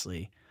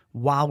previously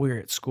while we were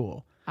at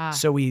school.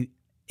 So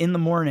in the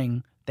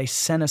morning, they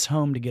sent us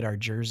home to get our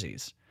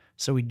jerseys.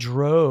 So we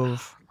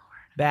drove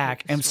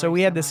back. this And so story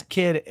we had so this much.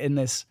 kid in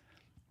this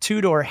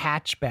 2-door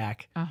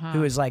hatchback Uh-huh.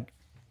 who was like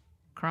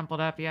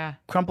Crumpled up, yeah.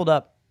 crumpled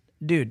up.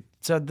 Dude,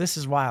 so this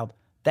is wild.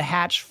 The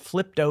hatch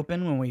flipped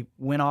open when we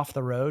went off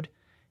the road.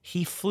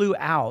 He flew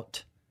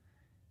out,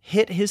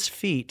 hit his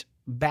feet,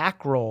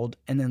 back rolled,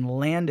 and then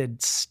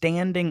landed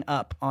standing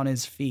up on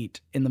his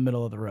feet in the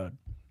middle of the road.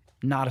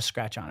 Not a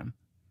scratch on him.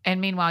 And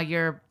meanwhile,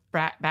 your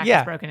back Yeah.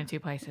 is broken in 2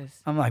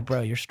 places. I'm like,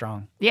 bro, you're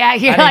strong. Yeah,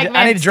 you're I need like, to-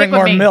 man, I need to stick drink with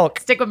more me. milk.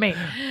 Stick with me.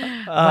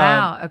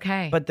 Wow,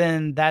 okay. But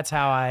then that's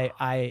how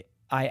I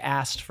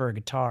asked for a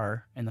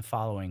guitar in the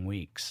following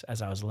weeks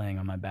as I was laying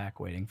on my back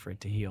waiting for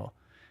it to heal.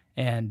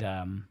 And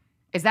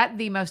Is that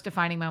the most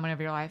defining moment of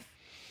your life?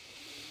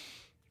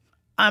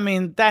 I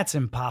mean, that's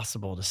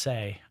impossible to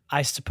say.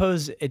 I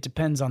suppose it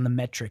depends on the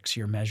metrics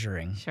you're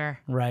measuring, Sure.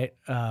 right?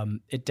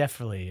 It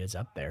definitely is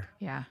up there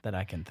Yeah. that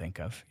I can think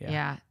of.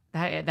 Yeah.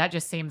 That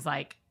just seems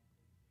like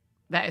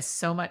that is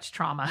so much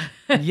trauma.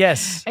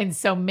 Yes. In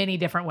so many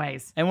different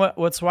ways. And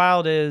what's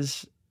wild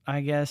is,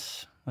 I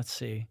guess, let's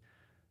see,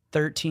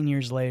 13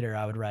 years later,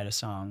 I would write a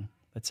song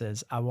that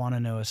says, I want to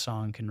know a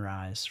song can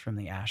rise from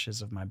the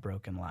ashes of my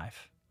broken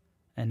life,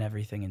 and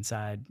everything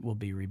inside will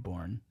be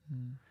reborn.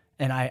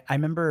 And I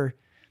remember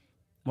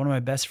one of my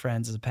best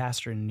friends is a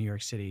pastor in New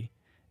York City,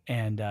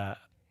 and I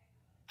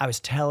was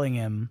telling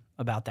him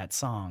about that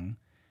song,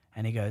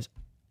 and he goes,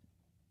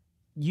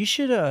 you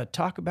should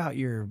talk about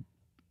your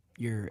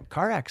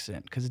car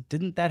accident, because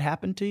didn't that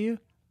happen to you?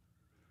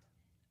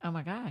 Oh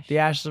my gosh. The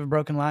ashes of a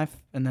broken life,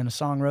 and then a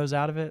song rose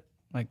out of it.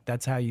 Like,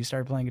 that's how you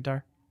started playing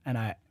guitar. And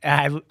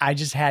I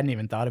just hadn't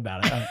even thought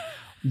about it.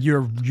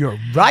 You're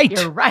right.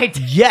 You're right.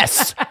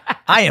 Yes,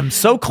 I am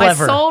so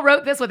clever. My soul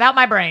wrote this without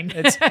my brain.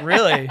 It's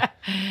really.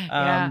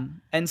 Yeah.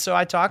 And so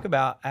I talk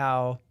about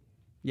how,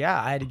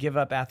 I had to give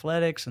up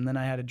athletics, and then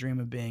I had a dream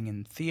of being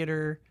in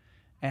theater,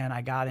 and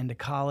I got into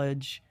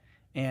college.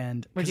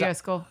 And Where'd you go to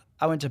school?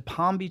 I went to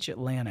Palm Beach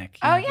Atlantic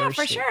Oh, yeah, for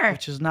University, sure.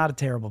 which is not a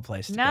terrible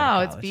place to go to No,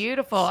 it's college.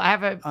 beautiful. I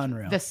have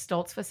Unreal. the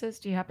Stoltzfuses.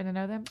 Do you happen to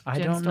know them? I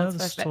Jen don't know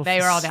the Stoltzfus? They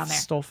were all down there.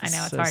 Stoltzfuses. I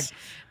know it's hard.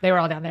 They were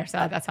all down there,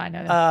 so that's how I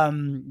know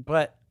them.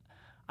 But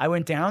I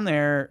went down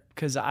there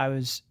because I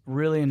was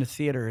really into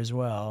theater as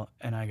well.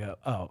 And I go,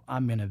 oh,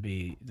 I'm going to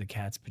be the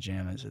cat's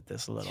pajamas at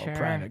this little Sure.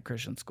 private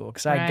Christian school.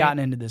 Because I had Right. gotten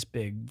into this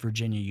big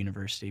Virginia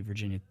University,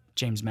 Virginia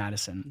James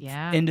Madison,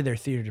 Yeah. into their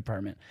theater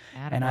department.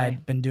 And Attaboy.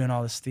 I'd been doing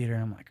all this theater.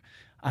 And I'm like,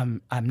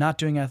 I'm not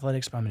doing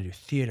athletics, but I'm going to do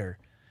theater.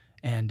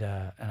 And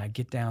I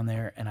get down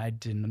there and I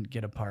didn't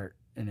get a part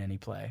in any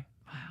play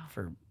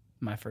for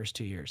my first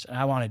 2 years. And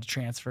I wanted to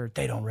transfer.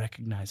 They don't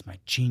recognize my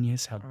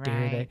genius. How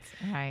dare they?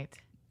 Right.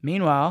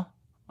 Meanwhile,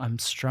 I'm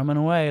strumming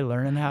away,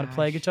 learning how to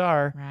play Gosh.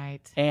 guitar.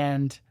 Right.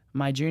 And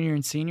my junior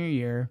and senior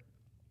year,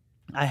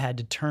 I had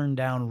to turn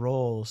down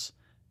roles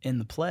in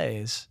the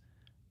plays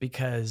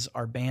because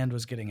our band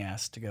was getting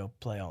asked to go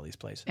play all these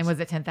places. And was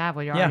it 10th Ave?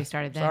 Well, you yeah, already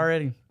started then. It's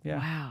already, yeah.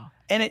 Wow.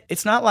 And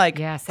it's not like,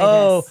 Yeah, say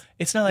oh, this.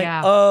 it's not like,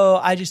 Yeah. oh,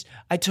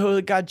 I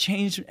totally got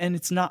changed, and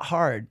it's not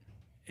hard.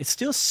 It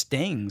still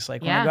stings.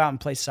 Like when Yeah. I go out and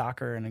play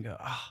soccer and I go,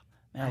 oh,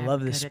 man, I I'm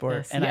love this good at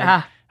sport. this. And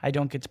Yeah. I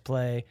don't get to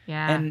play.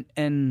 Yeah.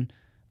 And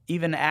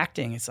even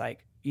acting, it's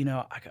like, I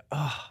go,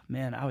 oh,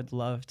 man, I would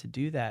love to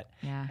do that.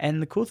 Yeah. And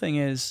the cool thing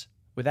is,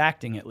 with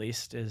acting at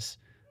least, is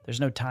there's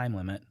no time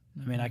limit.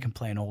 I mean, I can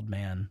play an old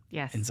man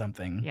Yes. in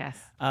something. Yes.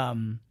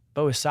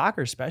 But with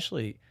soccer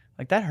especially,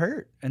 like that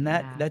hurt. And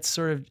Yeah. that's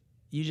sort of,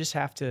 you just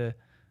have to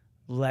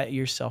let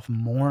yourself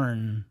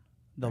mourn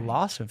the Right.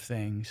 loss of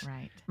things.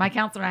 Right. My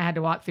counselor and I had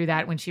to walk through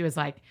that when she was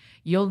like,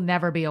 you'll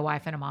never be a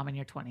wife and a mom in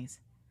your 20s.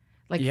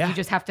 Like Yeah. you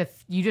just have to,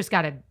 you just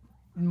got to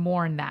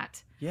mourn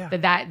that. Yeah.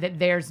 That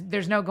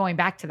there's no going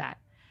back to that.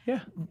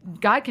 Yeah.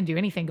 God can do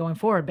anything going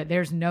forward, but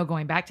there's no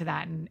going back to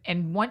that.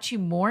 And once you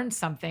mourn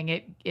something,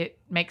 it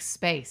makes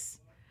space.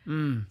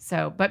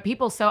 So, but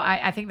people,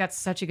 I think that's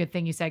such a good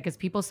thing you said, because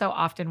people so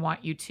often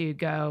want you to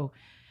go,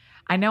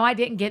 I know I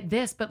didn't get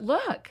this, but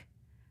look.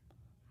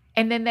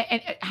 And then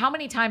and how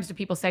many times do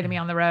people say to me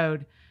on the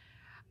road,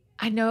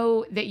 I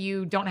know that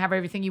you don't have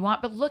everything you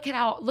want, but look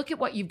at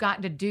what you've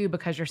gotten to do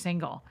because you're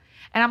single.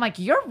 And I'm like,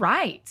 you're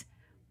right.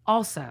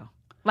 Also,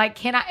 like,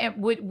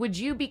 would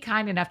you be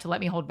kind enough to let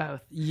me hold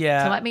both?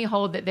 Yeah. To let me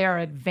hold that there are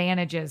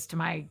advantages to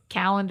my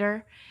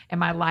calendar and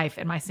my life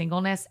and my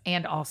singleness,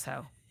 and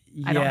also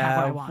I don't have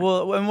what I want.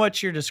 Well, and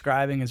what you're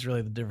describing is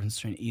really the difference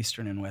between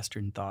Eastern and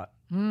Western thought.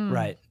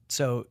 Right.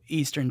 So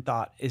Eastern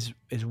thought is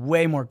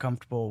way more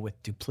comfortable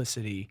with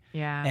duplicity.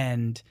 Yeah.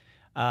 And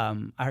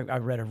I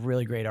read a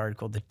really great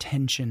article, The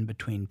Tension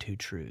Between Two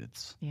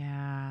Truths.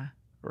 Yeah.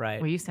 Right.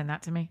 Will you send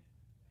that to me?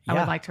 I Yeah,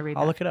 would like to read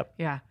that. I'll look it up.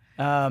 Yeah.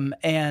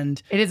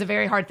 And It is a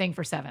very hard thing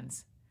for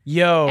sevens.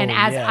 and And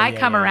as I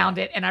come around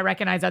it and I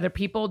recognize other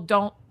people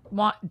don't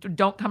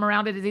come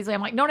around it as easily,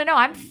 I'm like, no,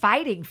 I'm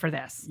fighting for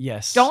this.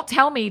 Yes. Don't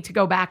tell me to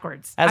go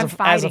backwards. I'm as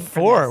fighting a for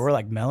four, this. we're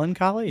like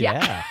melancholy.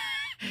 Yeah. Yeah.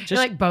 You're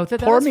like both of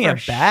those. pour me for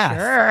a bath.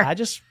 Sure. I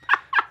just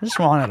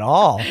want it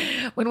all.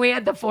 When we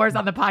had the fours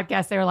on the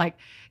podcast, they were like,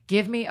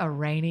 give me a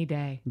rainy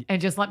day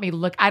and just let me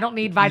look. I don't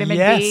need vitamin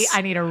D. Yes.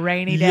 I need a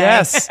rainy day.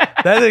 Yes,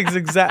 that is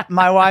exact.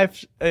 My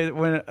wife,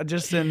 when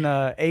just in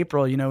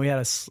April, we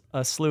had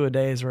a slew of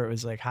days where it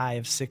was like high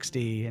of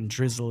 60 and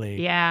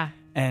drizzly. Yeah.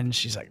 And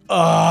she's like, "Oh,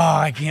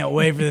 I can't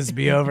wait for this to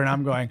be over." And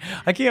I'm going,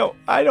 I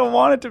don't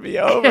want it to be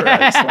over. I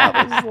just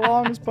want this as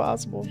long as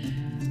possible.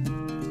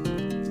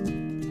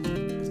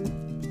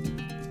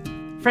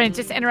 Friends,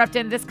 just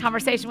interrupting this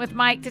conversation with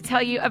Mike to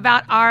tell you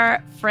about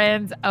our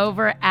friends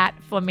over at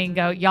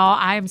Flamingo. Y'all,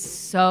 I am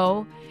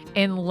so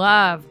in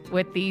love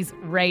with these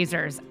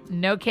razors.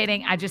 No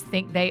kidding. I just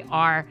think they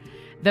are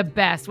the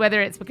best,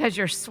 whether it's because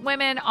you're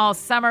swimming all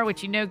summer,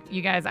 which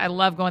you guys, I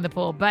love going to the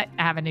pool, but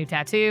I have a new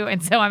tattoo,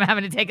 and so I'm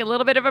having to take a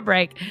little bit of a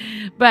break.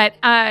 But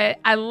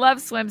I love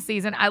swim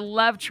season. I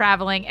love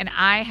traveling, and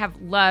I have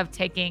loved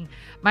taking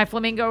my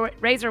Flamingo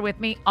razor with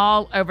me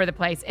all over the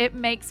place. It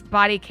makes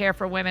body care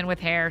for women with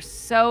hair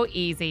so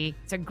easy.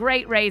 It's a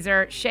great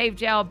razor, shave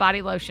gel,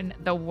 body lotion,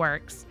 the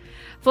works.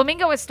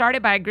 Flamingo was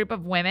started by a group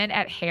of women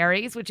at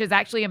Harry's, which is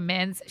actually a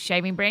men's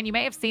shaving brand. You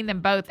may have seen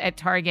them both at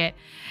Target.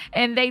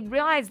 And they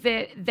realized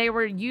that they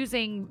were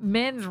using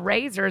men's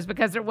razors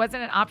because there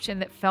wasn't an option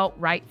that felt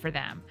right for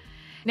them.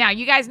 Now,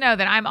 you guys know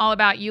that I'm all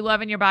about you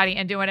loving your body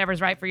and doing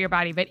whatever's right for your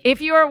body. But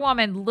if you're a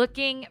woman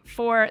looking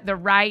for the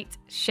right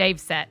shave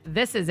set,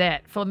 this is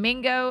it.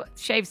 Flamingo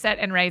shave set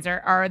and razor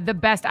are the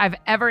best I've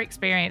ever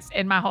experienced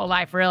in my whole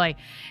life, really.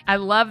 I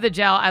love the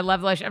gel. I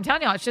love the lotion. I'm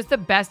telling y'all, it's just the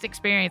best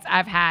experience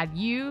I've had.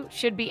 You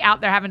should be out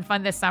there having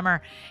fun this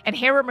summer. And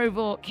hair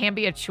removal can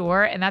be a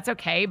chore, and that's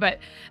okay. But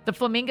the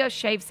Flamingo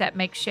shave set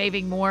makes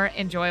shaving more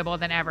enjoyable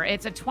than ever.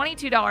 It's a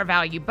 $22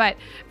 value. But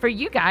for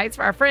you guys,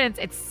 for our friends,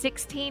 it's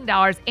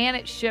 $16, and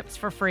it ships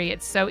for free.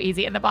 It's so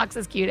easy. And the box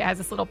is cute. It has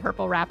this little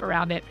purple wrap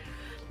around it.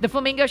 The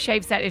Flamingo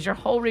Shave Set is your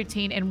whole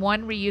routine in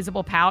one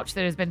reusable pouch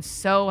that has been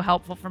so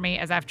helpful for me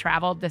as I've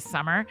traveled this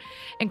summer,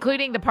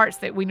 including the parts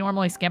that we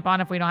normally skimp on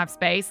if we don't have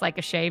space, like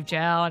a shave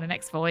gel and an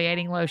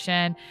exfoliating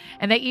lotion.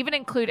 And they even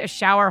include a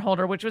shower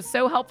holder, which was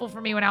so helpful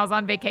for me when I was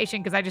on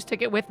vacation because I just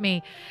took it with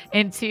me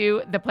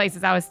into the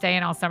places I was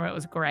staying all summer. It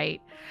was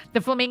great. The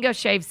Flamingo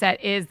Shave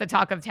Set is the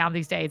talk of town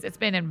these days. It's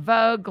been in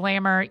Vogue,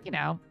 Glamour,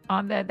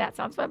 on the That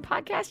Sounds Fun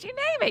podcast, you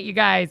name it, you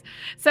guys.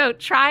 So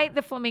try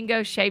the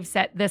Flamingo Shave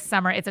Set this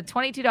summer. It's a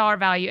 $22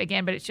 value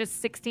again, but it's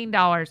just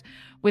 $16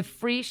 with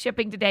free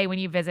shipping today when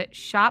you visit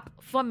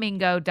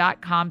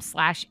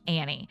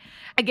shopflamingo.com/Annie.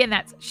 Again,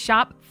 that's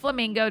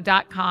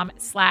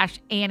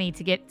shopflamingo.com/Annie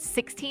to get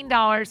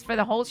 $16 for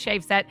the whole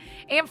shave set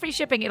and free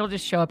shipping. It'll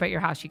just show up at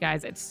your house, you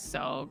guys. It's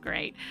so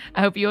great.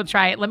 I hope you'll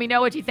try it. Let me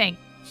know what you think.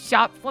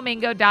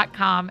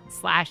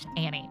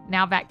 Shopflamingo.com/Annie.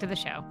 Now back to the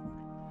show.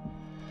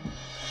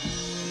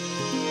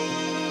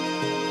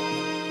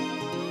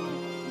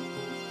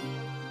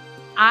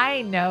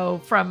 I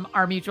know from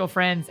our mutual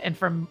friends and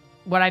from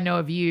what I know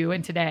of you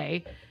and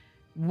today,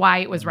 why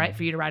it was right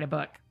for you to write a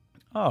book.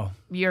 Oh,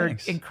 You're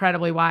thanks.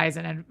 incredibly wise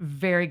and a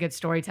very good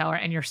storyteller,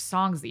 and your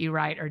songs that you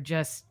write are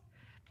just,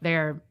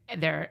 they're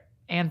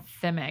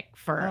anthemic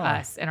for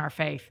us in our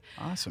faith.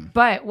 Awesome.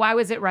 But why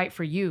was it right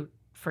for you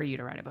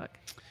to write a book?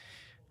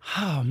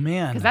 Oh,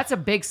 man. Because that's a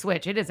big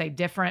switch. It is a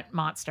different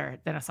monster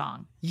than a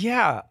song.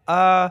 Yeah.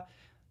 So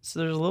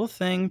there's a little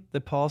thing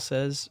that Paul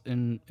says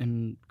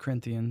in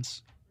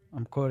Corinthians.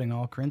 I'm quoting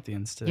all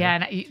Corinthians today.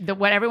 Yeah, and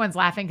what everyone's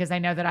laughing because they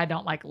know that I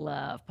don't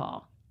love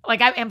Paul.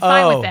 Like I am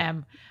fine with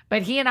them,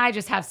 but he and I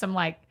just have some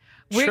we're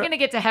going to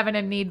get to heaven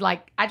and need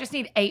I just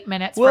need 8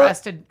 minutes for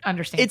us to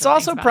understand. It's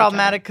also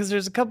problematic because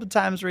there's a couple of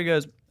times where he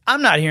goes,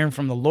 I'm not hearing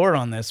from the Lord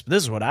on this, but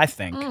this is what I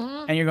think.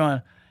 Mm-hmm. And you're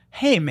going,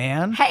 hey,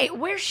 man. Hey,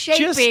 we're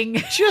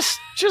shaping.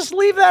 Just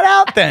leave that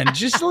out then.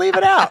 Just leave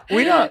it out.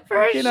 We don't.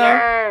 For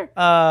sure.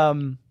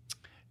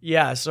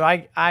 Yeah, so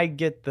I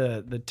get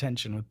the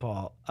tension with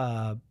Paul.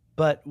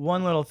 But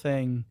one little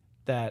thing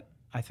that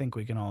I think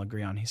we can all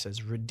agree on, he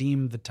says,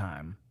 redeem the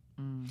time.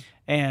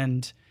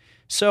 And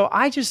so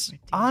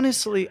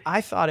honestly, I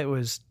thought it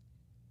was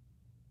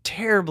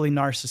terribly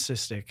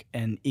narcissistic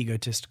and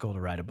egotistical to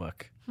write a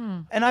book.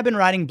 And I've been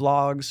writing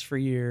blogs for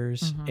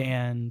years,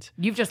 and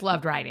You've just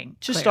loved writing.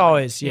 just clearly.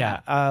 always,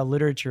 yeah.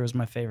 Literature was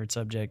my favorite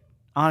subject.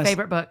 Honestly,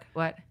 Favorite book?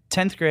 What?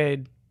 10th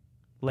grade,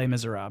 Les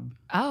Miserables.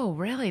 Oh,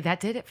 really?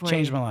 That did it for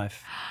Changed you? my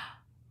life.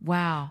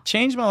 Wow.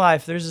 Changed my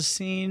life. There's a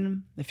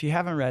scene, if you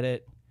haven't read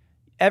it,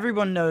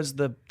 everyone knows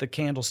the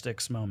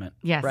candlesticks moment.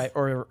 Yes. Right?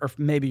 Or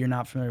maybe you're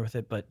not familiar with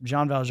it, but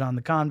Jean Valjean,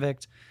 the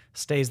convict,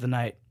 stays the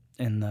night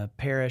in the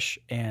parish,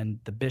 and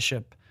the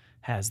bishop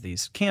has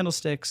these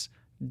candlesticks.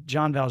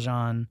 Jean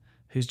Valjean,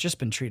 who's just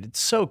been treated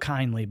so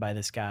kindly by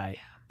this guy,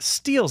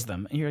 steals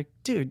them. And you're like,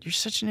 dude, you're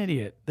such an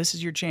idiot. This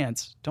is your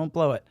chance. Don't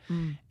blow it.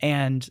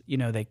 And,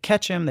 they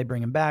catch him. They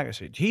bring him back. I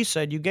said, he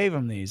said you gave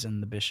him these.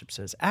 And the bishop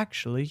says,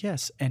 actually,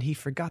 yes. And he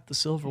forgot the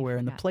silverware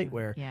and the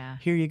plateware. Yeah.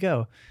 Here you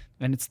go.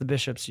 And it's the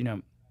bishop's,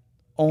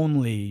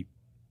 only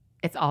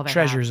It's all they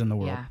treasures have. in the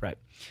world. Yeah. Right.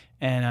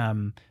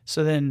 And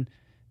so then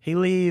he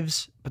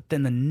leaves. But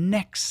then the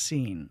next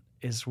scene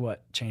is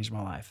what changed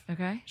my life.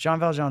 Okay. Jean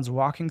Valjean's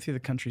walking through the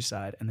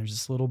countryside, and there's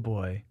this little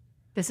boy.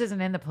 This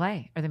isn't in the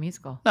play or the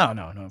musical. No,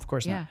 of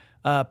course Yeah.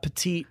 not.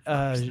 Petit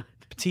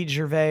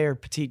Gervais or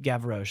Petit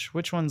Gavroche.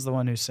 Which one's the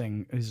one who's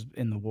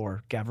in the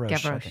war? Gavroche, I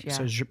Gavroche, think. yeah.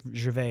 So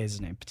Gervais is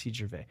his name, Petit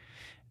Gervais,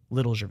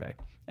 Little Gervais.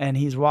 And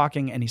he's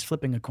walking, and he's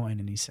flipping a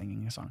coin, and he's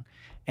singing a song.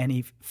 And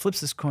he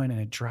flips this coin,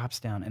 and it drops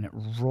down, and it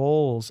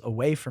rolls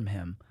away from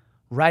him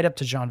right up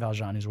to Jean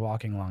Valjean, who's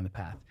walking along the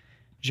path.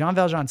 Jean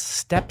Valjean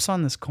steps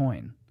on this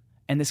coin,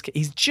 and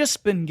he's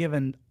just been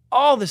given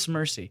all this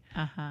mercy.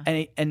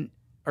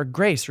 Or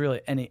grace,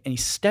 really. And he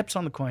steps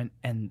on the coin,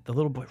 and the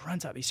little boy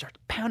runs up. He starts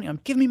pounding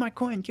him. Give me my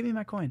coin. Give me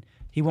my coin.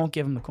 He won't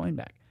give him the coin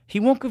back. He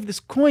won't give this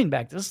coin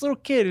back to this little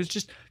kid who's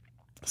just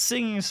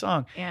singing a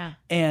song. Yeah.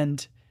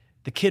 And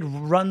the kid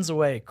runs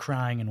away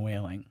crying and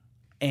wailing.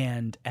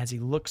 And as he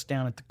looks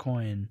down at the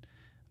coin,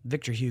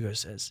 Victor Hugo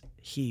says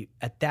he,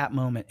 at that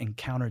moment,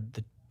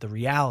 encountered the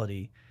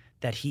reality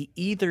that he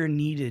either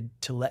needed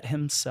to let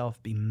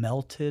himself be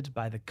melted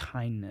by the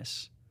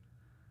kindness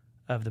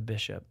of the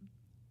bishop,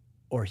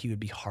 or he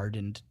would be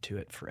hardened to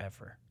it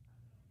forever.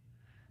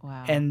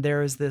 Wow. And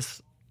there is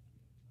this,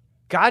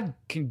 God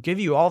can give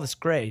you all this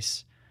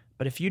grace,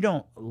 but if you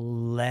don't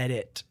let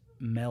it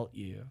melt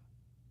you,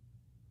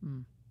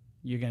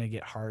 you're going to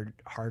get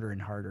harder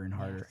and harder and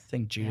harder. Yes. I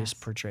think Judas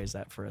portrays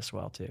that for us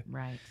well too.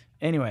 Right.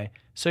 Anyway,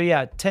 so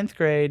yeah, 10th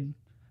grade,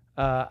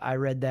 I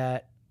read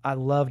that. I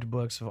loved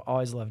books. I've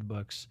always loved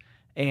books.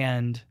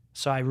 And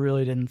so I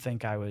really didn't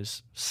think I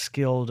was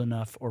skilled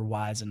enough or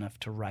wise enough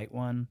to write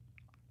one.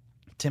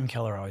 Tim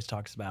Keller always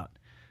talks about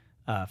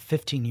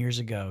 15 years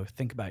ago,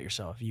 think about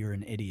yourself. You're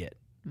an idiot.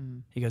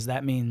 He goes,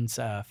 that means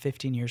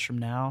 15 years from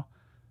now,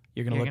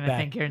 you're going to You're look going to back.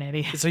 think you're an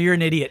idiot. So you're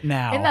an idiot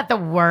now. Isn't that the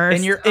worst?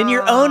 in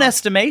your own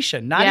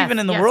estimation, not Yes, even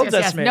in the yes, world's yes,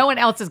 yes. estimation. No one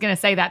else is going to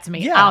say that to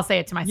me. Yeah. I'll say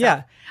it to myself.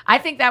 Yeah. I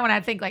think that when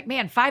I think like,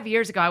 man, 5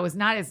 years ago, I was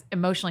not as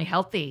emotionally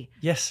healthy.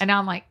 Yes. And now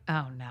I'm like,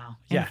 oh no.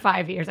 In Yeah.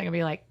 5 years, I'm going to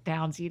be like,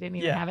 Downs, you didn't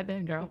even Yeah. have it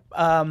then, girl.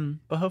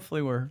 But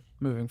hopefully we're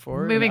moving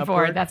forward. and Moving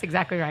forward. upward. That's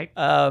exactly right.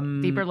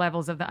 Deeper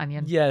levels of the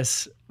onion.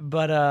 Yes,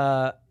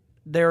 but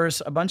there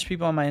was a bunch of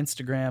people on my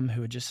Instagram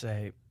who would just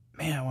say,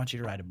 "Man, I want you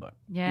to write a book."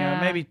 Yeah.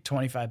 Maybe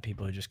 25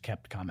 people who just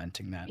kept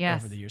commenting that Yes.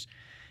 over the years,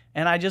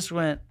 and I just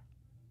went,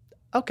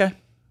 "Okay,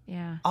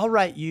 Yeah. I'll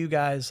write you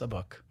guys a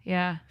book."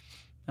 Yeah.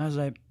 I was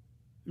like,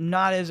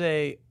 not as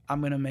a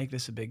I'm going to make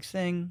this a big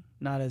thing,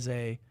 not as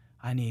a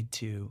I need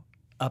to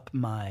up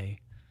my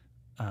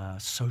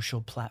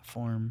social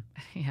platform,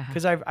 Yeah.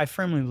 because I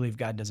firmly believe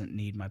God doesn't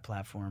need my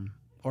platform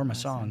or my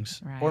Listen,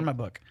 songs right. or my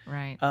book.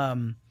 Right.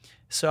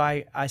 So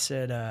I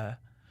said,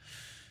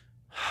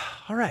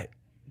 all right,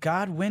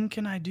 God, when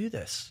can I do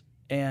this?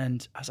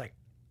 And I was like,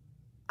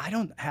 I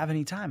don't have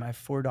any time. I have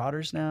 4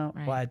 daughters now.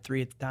 Right. Well, I had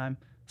 3 at the time.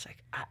 It's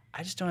like,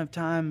 I just don't have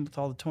time with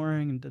all the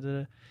touring and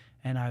da-da-da.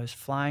 And I was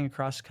flying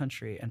across the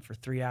country, and for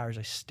 3 hours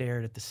I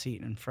stared at the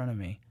seat in front of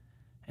me,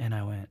 and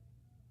I went,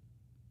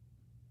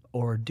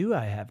 or do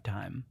I have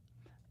time?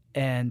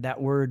 And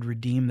that word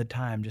redeem the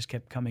time just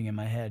kept coming in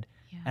my head.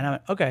 Yeah. And I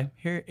went, okay,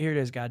 here it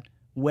is, God.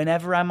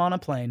 Whenever I'm on a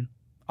plane,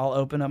 I'll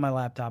open up my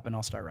laptop and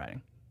I'll start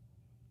writing.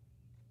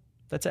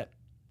 That's it.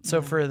 So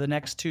Yeah. for the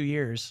next 2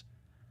 years,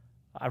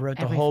 I wrote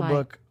the Every whole flight.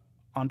 book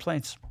on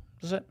planes.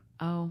 That's it.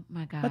 Oh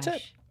my gosh. That's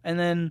it. And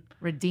then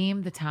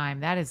Redeem the time.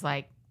 That is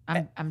like,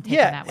 I'm taking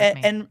yeah, that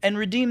with me. and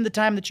redeem the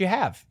time that you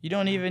have. You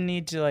don't even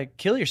need to like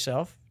kill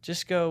yourself.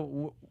 Just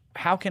go,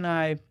 how can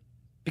I?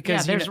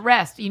 Because yeah, there's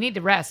rest. You need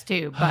to rest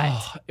too,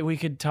 but we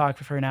could talk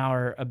for an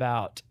hour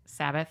about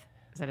Sabbath,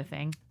 is that a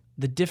thing?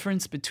 the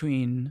difference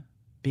between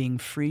being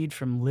freed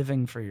from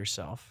living for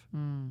yourself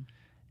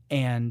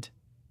and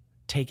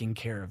taking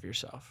care of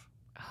yourself.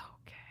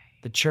 Okay.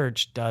 The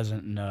church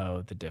doesn't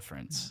know the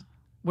difference.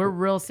 We're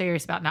real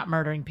serious about not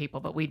murdering people,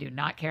 but we do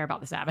not care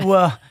about the Sabbath.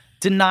 Well,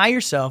 deny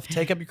yourself,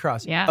 take up your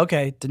cross. Yeah.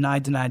 Okay, deny.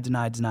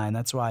 And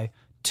that's why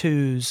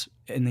 2s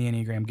in the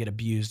Enneagram get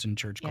abused in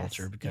church Yes,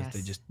 culture because yes.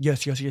 they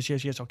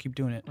just, yes, I'll keep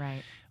doing it.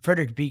 Right.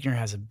 Frederick Buechner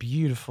has a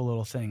beautiful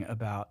little thing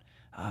about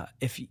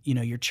if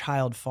your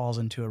child falls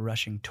into a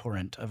rushing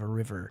torrent of a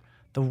river,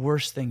 the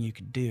worst thing you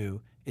could do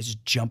is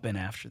jump in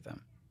after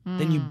them.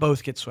 Then you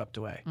both get swept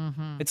away.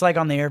 Mm-hmm. It's like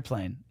on the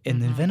airplane. In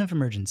the event of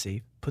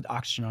emergency, put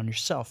oxygen on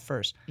yourself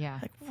first. Yeah.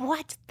 Like,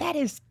 what? That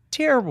is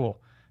terrible.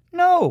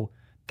 No.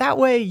 That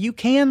way you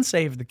can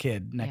save the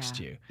kid next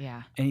to you.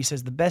 Yeah. And he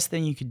says the best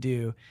thing you could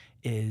do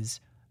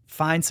is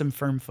find some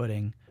firm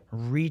footing,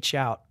 reach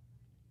out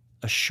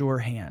a sure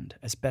hand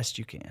as best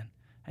you can,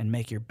 and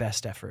make your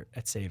best effort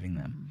at saving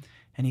them.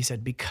 And he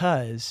said,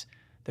 because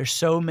there's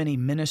so many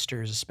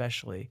ministers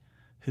especially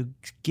who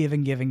give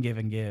and give and give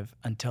and give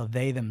until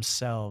they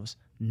themselves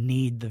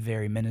need the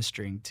very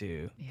ministering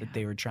to that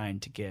they were trying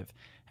to give.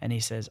 And he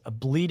says, a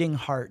bleeding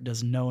heart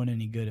does no one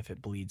any good if it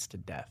bleeds to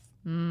death.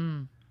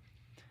 And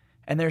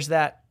there's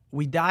that,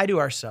 we die to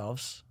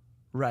ourselves,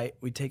 right?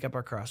 We take up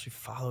our cross, we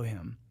follow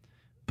him,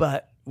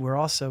 but we're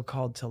also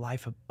called to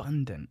life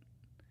abundant.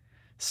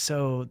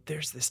 So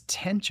there's this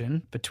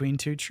tension between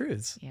 2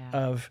 truths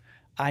of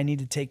I need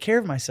to take care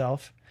of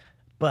myself,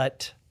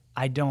 but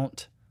I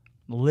don't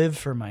live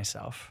for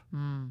myself.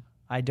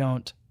 I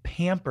don't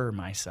pamper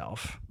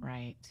myself.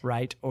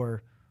 Right?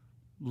 Or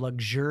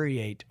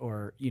luxuriate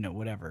or,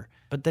 whatever.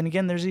 But then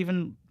again, there's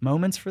even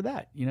moments for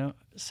that,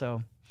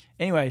 So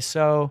anyway,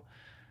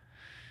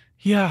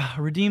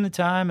 redeem the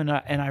time.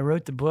 And I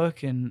wrote the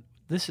book, and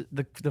this is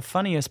the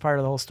funniest part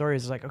of the whole story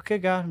is like, okay,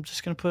 God, I'm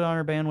just going to put it on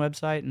our band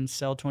website and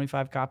sell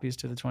 25 copies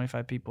to the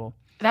 25 people.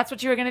 That's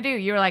what you were going to do.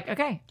 You were like,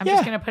 okay, I'm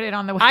just going to put it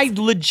on the website. I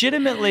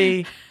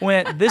legitimately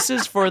went, this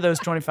is for those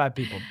 25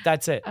 people.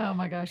 That's it. Oh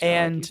my gosh.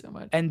 I like you so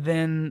much. And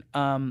then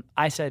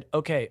I said,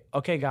 okay,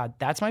 God,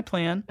 that's my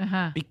plan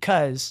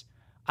because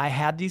I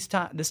had this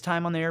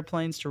time on the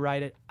airplanes to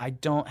write it. I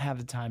don't have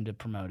the time to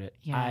promote it.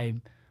 Yeah. I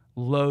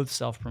loathe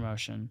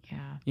self-promotion.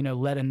 Yeah.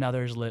 Let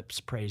another's lips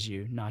praise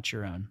you, not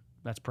your own.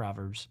 That's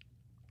Proverbs.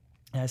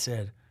 And I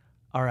said,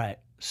 all right,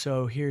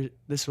 so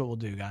this is what we'll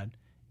do, God.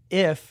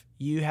 If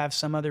you have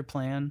some other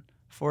plan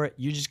for it,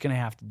 you're just going to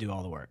have to do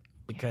all the work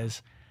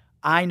because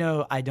I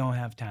know I don't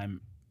have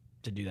time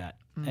to do that.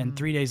 And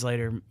 3 days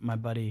later, my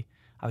buddy,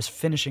 I was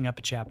finishing up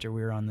a chapter.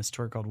 We were on this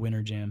tour called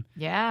Winter Jam.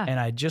 Yeah.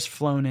 And I'd just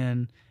flown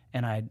in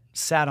and I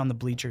sat on the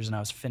bleachers and I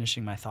was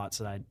finishing my thoughts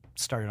that I'd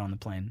started on the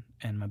plane.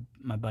 And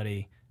my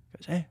buddy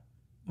goes, hey,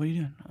 what are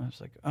you doing? I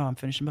was like, oh, I'm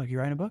finishing a book. You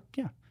writing a book?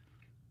 Yeah.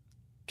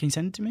 Can you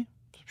send it to me?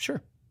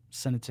 Sure.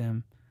 Send it to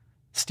him.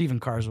 Stephen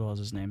Carswell is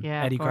his name.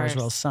 Yeah, Eddie of course.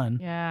 Carswell's son.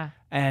 Yeah.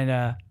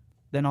 And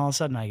then all of a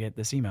sudden I get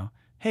this email.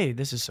 Hey,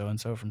 this is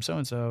so-and-so from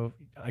so-and-so.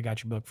 I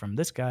got your book from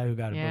this guy who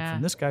got a book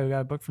from this guy who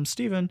got a book from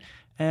Stephen.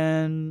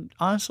 And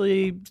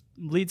honestly,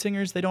 lead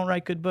singers, they don't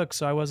write good books,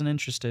 so I wasn't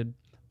interested.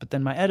 But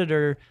then my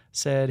editor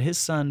said his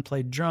son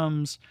played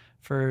drums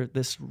for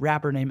this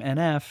rapper named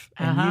NF,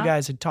 and you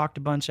guys had talked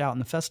a bunch out in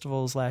the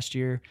festivals last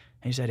year,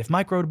 and you said, if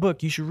Mike wrote a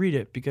book, you should read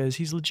it because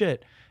he's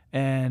legit.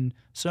 And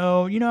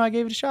so, I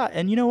gave it a shot.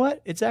 And you know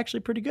what? It's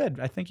actually pretty good.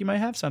 I think you might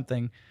have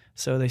something.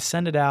 So they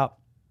send it out.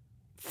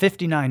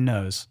 59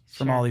 no's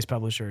from all these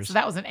publishers. So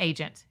that was an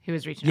agent who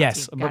was reaching out to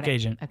you. Yes, a book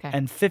agent. Okay.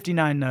 And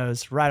 59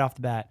 no's right off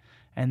the bat.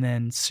 And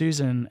then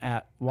Susan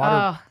at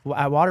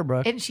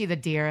Waterbrook. Isn't she the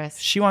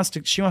dearest? She wants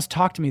to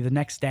talk to me the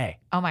next day.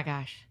 Oh my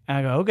gosh. And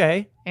I go,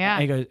 okay. Yeah.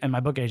 And my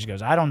book agent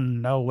goes, I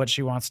don't know what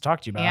she wants to talk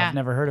to you about. Yeah. I've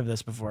never heard of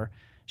this before.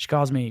 She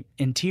calls me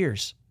in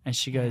tears and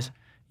she goes,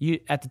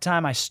 at the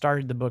time I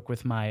started the book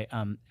with my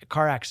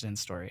car accident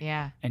story.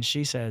 Yeah. And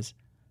she says,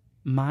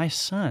 my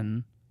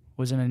son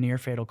was in a near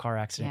fatal car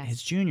accident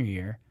his junior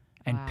year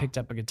and picked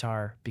up a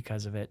guitar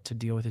because of it to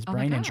deal with his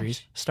brain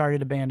injuries.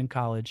 Started a band in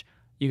college.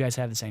 You guys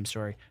have the same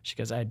story. She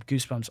goes, I had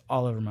goosebumps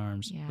all over my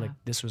arms. Yeah. Like,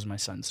 this was my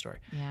son's story.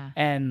 Yeah.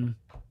 And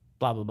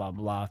blah, blah, blah,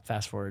 blah.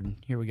 Fast forward, and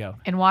here we go.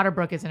 And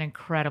Waterbrook is an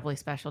incredibly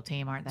special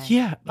team, aren't they?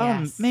 Yeah.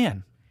 Yes.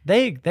 Man.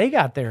 They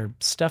got their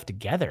stuff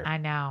together. I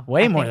know.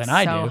 Way more than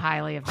I do. So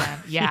highly of them.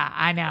 Yeah,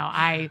 I know.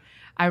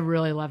 I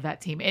really love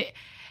that team.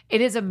 It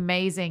is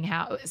amazing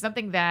how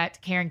something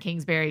that Karen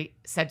Kingsbury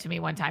said to me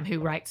one time, who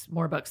writes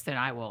more books than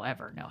I will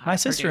ever know how My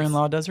to produce.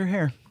 sister-in-law does her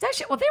hair. Does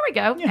she? Well, there we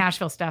go. Yeah.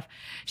 Nashville stuff.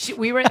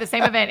 We were at the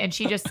same event, and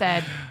she just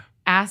said,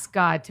 ask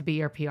God to be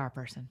your PR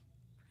person.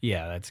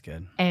 Yeah, that's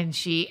good. And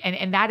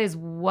and that is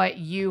what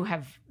you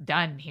have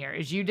done here,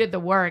 is you did the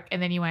work,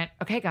 and then you went,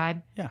 okay,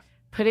 God,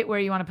 put it where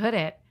you want to put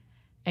it.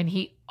 And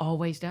he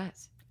always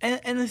does.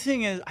 And the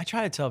thing is, I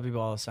try to tell people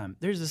all the time,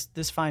 there's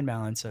this fine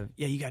balance of,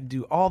 you got to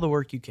do all the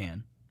work you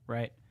can,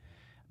 right?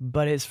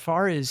 But as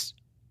far as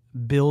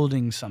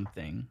building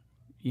something,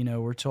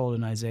 we're told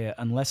in Isaiah,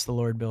 unless the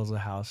Lord builds a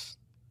house,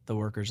 the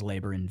workers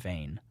labor in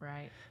vain.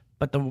 Right.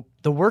 But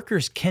the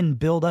workers can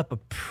build up a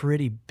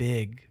pretty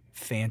big,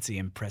 fancy,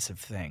 impressive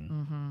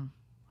thing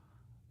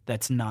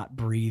that's not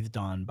breathed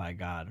on by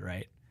God,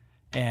 right?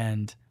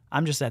 And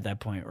I'm just at that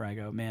point where I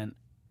go, man,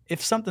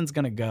 if something's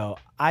going to go,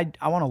 I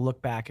want to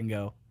look back and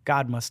go,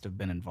 God must have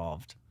been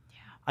involved.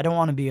 Yeah. I don't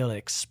want to be able to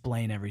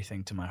explain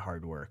everything to my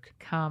hard work.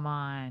 Come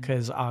on.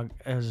 Because I'll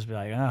just be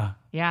like,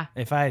 yeah.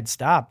 If I had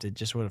stopped, it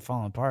just would have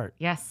fallen apart.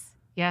 Yes.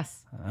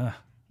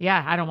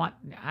 Yeah, I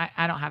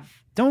don't have.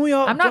 Don't we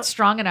all? I'm not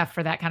strong enough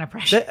for that kind of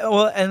pressure.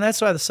 And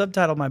that's why the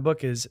subtitle of my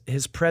book is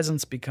His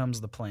Presence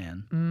Becomes the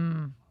Plan.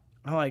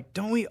 I'm like,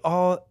 don't we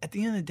all, at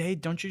the end of the day,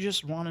 don't you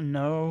just want to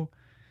know?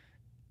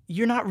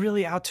 You're not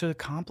really out to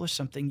accomplish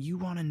something. You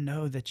want to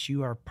know that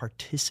you are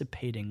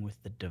participating with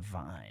the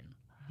divine.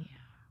 Yeah.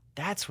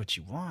 That's what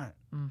you want.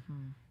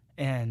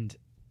 And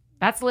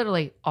that's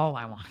literally all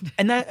I want.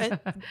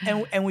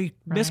 And we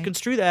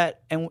misconstrue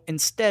that, and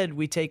instead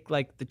we take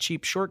like the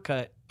cheap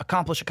shortcut: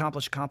 accomplish,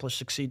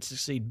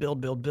 succeed,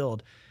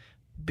 build.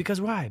 Because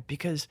why?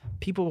 Because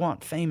people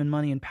want fame and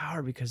money and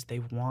power because they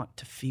want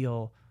to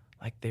feel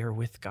like they're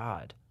with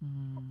God.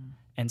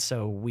 And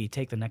so we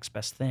take the next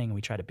best thing and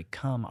we try to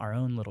become our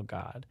own little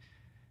God.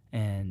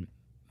 And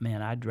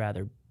man, I'd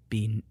rather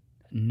be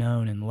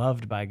known and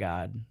loved by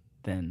God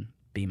than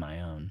be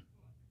my own.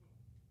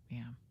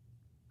 Yeah.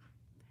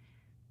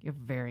 You're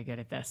very good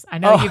at this. I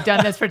know you've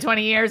done this for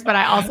 20 years, but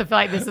I also feel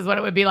like this is what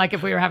it would be like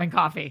if we were having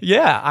coffee.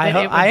 Yeah,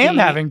 I am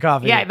having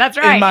coffee. Yeah, that's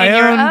right. In my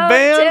own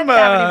band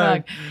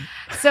mug.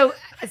 So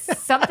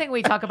something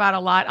we talk about a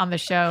lot on the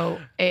show,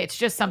 it's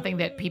just something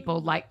that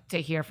people like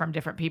to hear from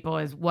different people,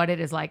 is what it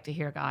is like to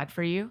hear God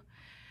for you.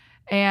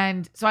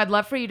 And so I'd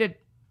love for you to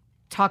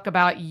talk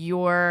about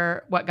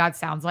what God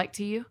sounds like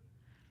to you.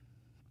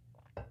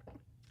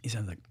 He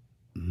sounds like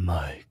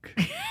Mike.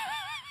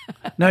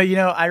 No,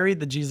 I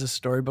read the Jesus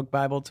Storybook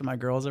Bible to my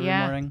girls every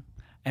morning.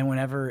 And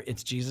whenever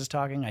it's Jesus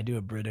talking, I do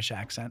a British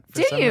accent.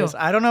 For some reason.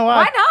 I don't know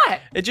why. Why not?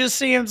 It just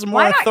seems more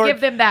Why not give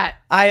them that?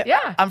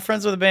 I'm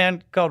friends with a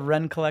band called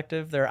Wren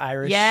Collective. They're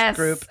Irish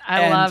group.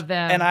 I love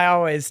them. And I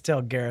always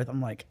tell Gareth,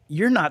 I'm like,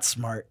 you're not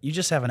smart. You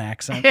just have an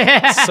accent.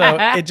 So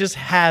it just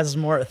has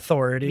more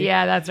authority.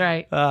 Yeah, that's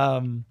right.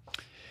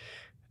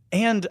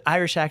 And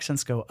Irish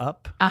accents go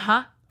up.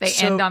 They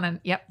end on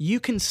an, yep. You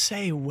can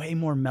say way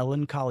more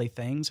melancholy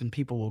things and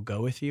people will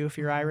go with you if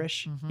you're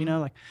Irish.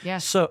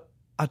 So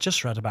I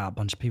just read about a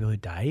bunch of people who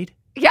died.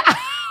 Yeah.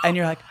 And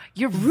you're like,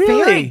 you're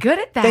really? Very good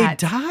at that.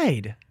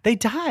 They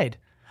died.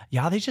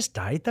 Yeah, they just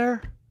died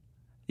there.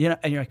 And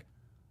you're like,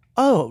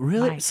 oh,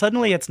 really? Right.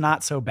 Suddenly it's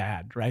not so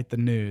bad, right? The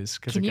news.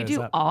 Can you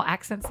do all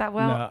accents that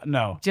well?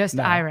 No. Just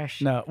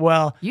Irish. No.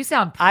 Well, you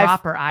sound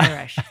proper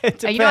Irish.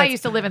 I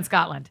used to live in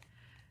Scotland.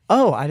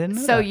 Oh, I didn't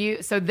know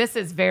that. So this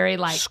is very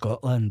like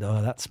Scotland.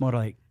 Oh, that's more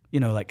like,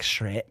 like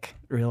Shrek,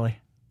 really.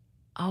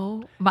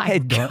 Oh my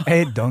God.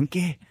 Hey,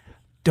 donkey.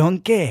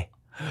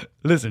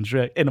 Listen,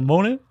 Shrek, in the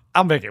morning,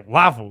 I'm making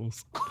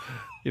waffles.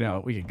 We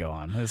could go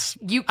on.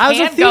 You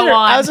can go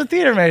on. I was a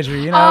theater major,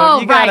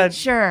 Oh, you gotta, right,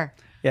 sure.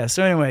 Yeah.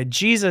 So anyway,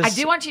 Jesus. I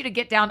do want you to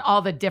get down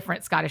all the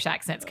different Scottish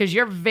accents because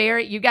you've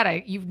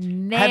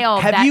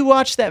nailed Have that you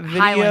watched that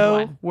Highland video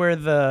one. where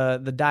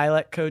the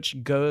dialect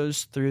coach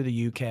goes through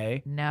the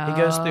UK? No.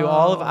 He goes through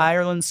all of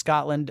Ireland,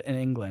 Scotland, and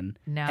England.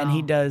 No. And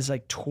he does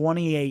like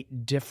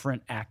 28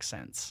 different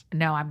accents.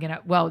 No, I'm going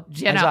to, well, He's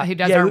Jenna, like, who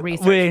does yeah, our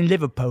research. We're in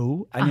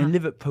Liverpool, and in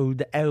Liverpool,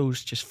 the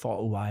L's just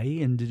fall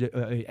away. And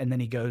then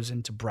he goes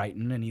into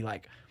Brighton, and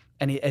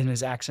and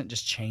his accent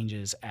just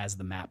changes as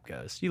the map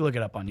goes. You look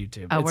it up on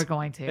YouTube. We're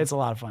going to. It's a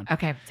lot of fun.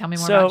 Okay, tell me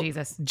more So, about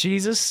Jesus.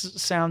 Jesus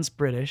sounds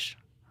British,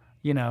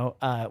 when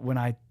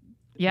I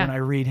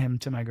read him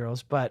to my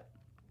girls. But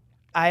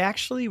I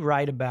actually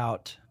write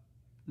about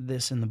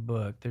this in the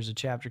book. There's a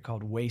chapter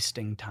called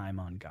Wasting Time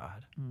on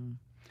God.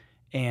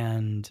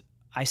 And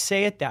I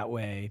say it that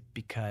way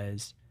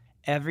because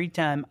every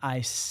time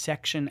I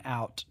section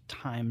out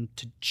time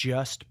to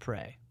just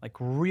pray, like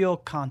real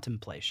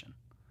contemplation,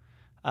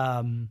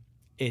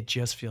 it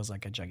just feels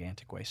like a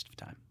gigantic waste of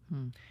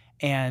time.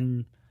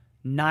 And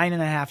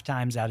 9.5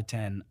 times out of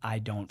 10, I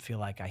don't feel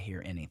like I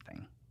hear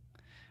anything.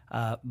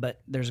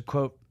 But there's a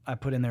quote I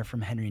put in there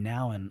from Henry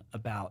Nouwen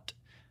about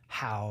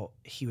how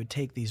he would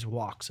take these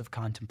walks of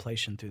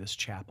contemplation through this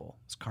chapel,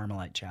 this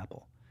Carmelite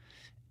chapel,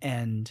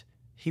 and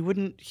he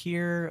wouldn't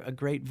hear a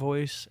great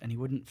voice and he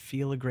wouldn't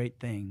feel a great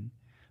thing,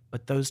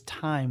 but those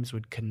times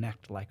would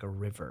connect like a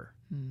river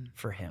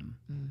for him,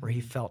 where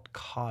he felt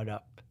caught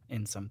up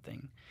in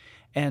something.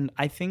 And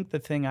I think the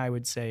thing I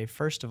would say,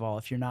 first of all,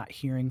 if you're not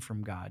hearing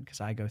from God,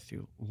 because I go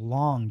through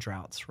long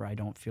droughts where I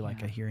don't feel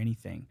like I hear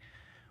anything,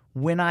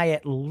 when I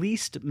at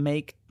least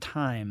make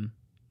time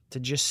to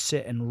just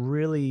sit and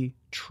really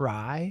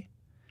try,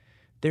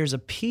 there's a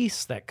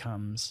peace that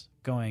comes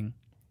going,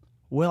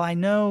 well, I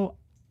know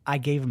I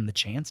gave him the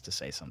chance to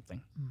say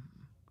something.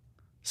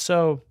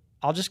 So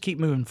I'll just keep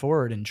moving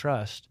forward and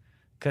trust,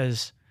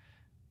 because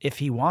if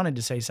he wanted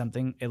to say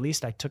something, at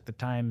least I took the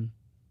time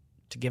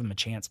to give him a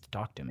chance to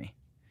talk to me.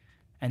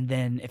 And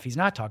then if he's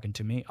not talking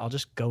to me, I'll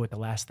just go with the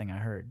last thing I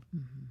heard,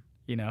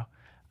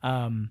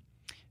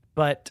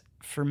 But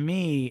for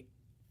me,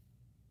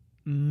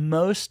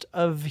 most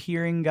of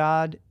hearing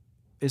God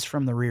is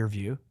from the rear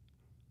view,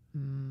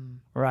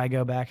 where I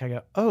go back, I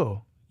go,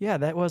 oh, yeah,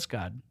 that was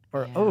God.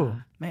 Or, oh,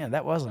 man,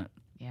 that wasn't.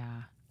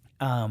 Yeah.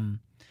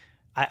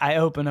 I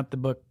open up the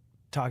book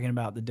talking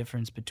about the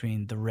difference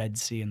between the Red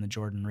Sea and the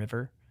Jordan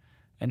River,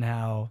 and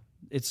how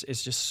it's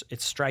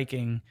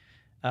striking.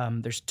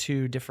 There's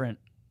two different,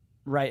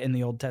 right in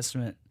the Old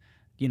Testament,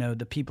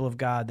 the people of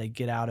God, they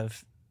get out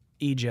of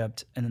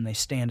Egypt and then they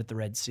stand at the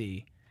Red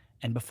Sea.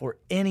 And before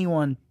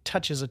anyone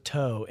touches a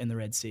toe in the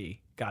Red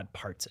Sea, God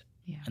parts it.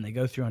 Yeah. And they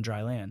go through on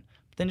dry land.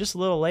 But then just a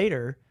little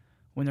later,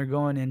 when they're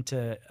going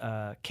into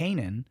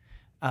Canaan,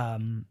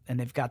 and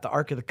they've got the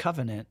Ark of the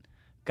Covenant,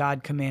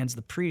 God commands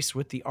the priests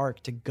with the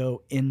ark to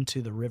go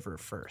into the river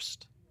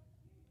first,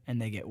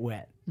 and they get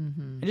wet.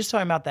 And just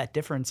talking about that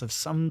difference of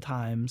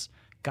sometimes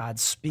God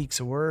speaks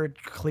a word,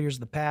 clears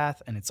the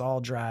path, and it's all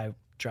dry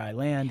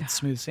land, it's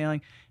smooth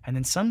sailing. And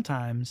then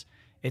sometimes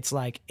it's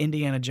like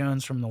Indiana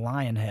Jones from the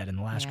Lionhead in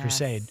The Last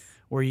Crusade,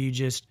 where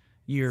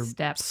you're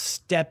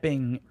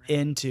stepping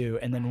into,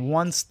 and then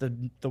once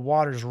the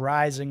water's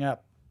rising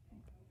up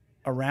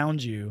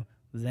around you,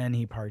 then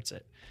he parts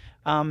it.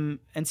 And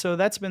so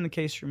that's been the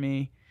case for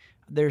me.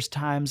 There's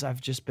times I've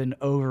just been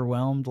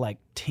overwhelmed, like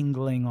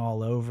tingling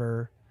all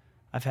over.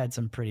 I've had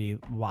some pretty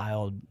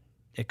wild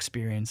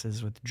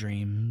experiences with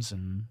dreams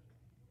and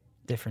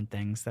different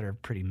things that are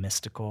pretty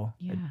mystical.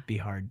 Yeah.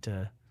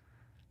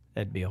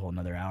 That'd be a whole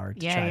nother hour to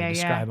try to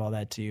describe all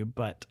that to you.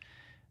 But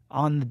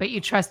but you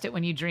trust it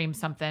when you dream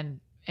something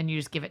and you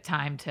just give it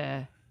time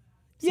to.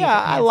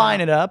 I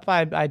line it up.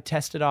 I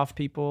test it off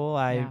people.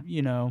 I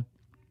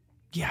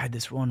had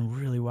this one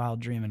really wild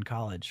dream in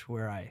college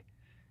where I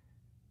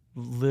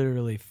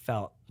literally,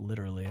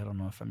 I don't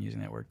know if I'm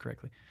using that word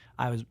correctly.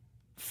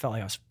 Felt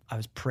like I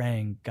was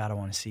praying, God, I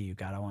want to see you,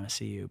 God, I want to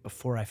see you,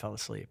 before I fell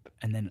asleep.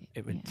 And then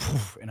it would,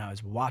 poof, and I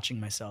was watching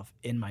myself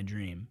in my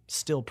dream,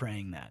 still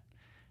praying that.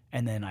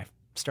 And then I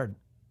started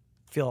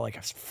feeling like I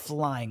was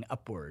flying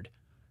upward,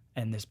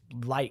 and this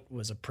light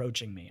was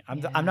approaching me.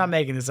 I'm not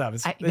making this up.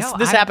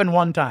 This happened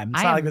one time.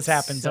 It's not like this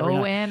happens every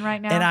night.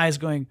 Right now. And I was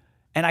going,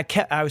 and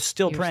I was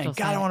still praying,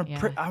 God, I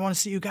want to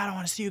see you, God, I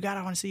want to see you, God,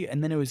 I want to see you.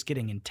 And then it was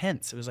getting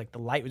intense. It was like the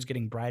light was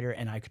getting brighter,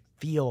 and I could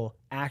feel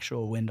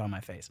actual wind on my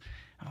face.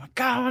 I'm like,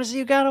 God, I want to see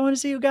you, God, I want to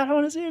see you, God, I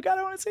want to see you, God,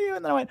 I want to see you.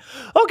 And then I went,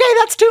 okay,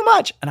 that's too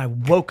much. And I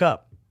woke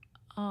up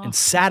and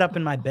sat up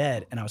in my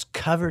bed, and I was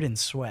covered in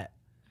sweat.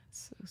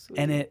 So sweet.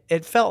 And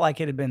it felt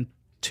like it had been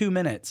 2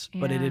 minutes,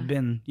 but it had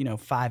been,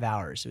 5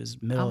 hours. It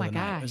was middle of the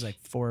night. It was like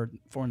 4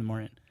 in the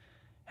morning.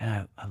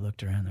 And I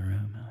looked around the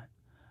room, and I went,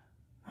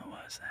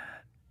 what was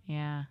that?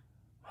 Yeah.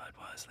 What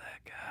was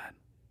that, God?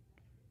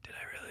 Did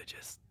I really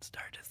just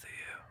start to see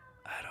you?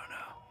 I don't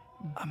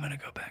know. I'm going to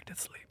go back to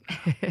sleep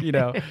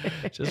now.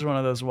 Just one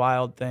of those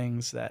wild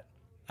things that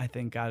I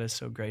think God is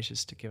so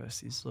gracious to give us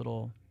these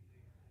little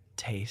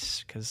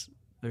tastes, because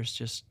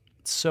it's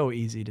so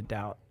easy to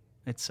doubt.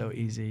 It's so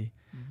easy.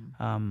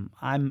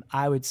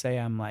 I would say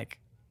I'm like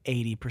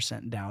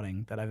 80%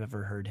 doubting that I've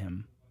ever heard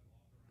him,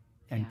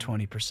 and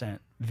 20%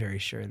 very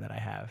sure that I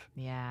have.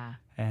 Yeah.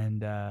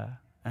 And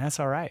that's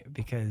all right,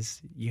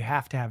 because you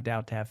have to have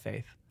doubt to have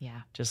faith.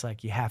 Yeah. Just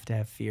like you have to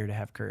have fear to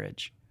have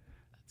courage.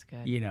 That's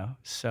good. You know,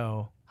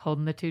 so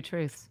Holding the two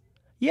truths.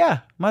 yeah,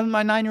 my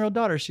 9-year-old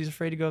daughter, she's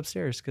afraid to go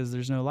upstairs because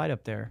there's no light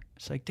up there.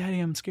 It's like,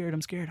 Daddy, I'm scared.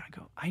 I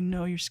go, I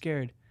know you're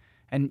scared.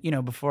 And, you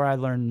know, before I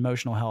learned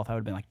emotional health, I would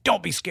have been like,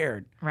 don't be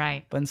scared.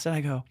 Right. But instead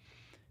I go,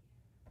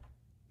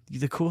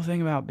 the cool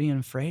thing about being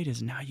afraid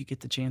is now you get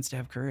the chance to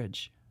have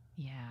courage.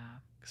 Yeah.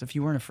 Because if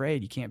you weren't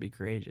afraid, you can't be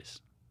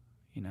courageous,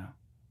 you know?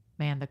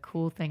 Man, the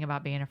cool thing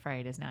about being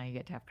afraid is now you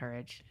get to have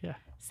courage. Yeah.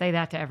 Say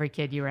that to every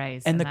kid you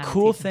raise. And the that'll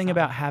cool teach them thing something.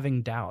 about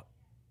having doubt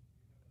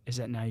is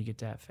that now you get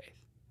to have faith.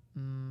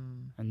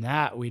 And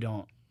that we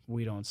don't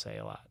say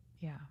a lot.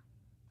 Yeah.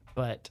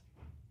 But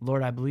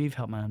Lord, I believe,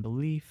 help my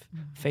unbelief.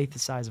 Faith the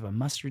size of a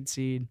mustard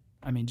seed.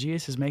 I mean,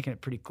 Jesus is making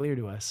it pretty clear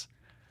to us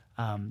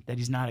that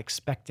he's not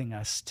expecting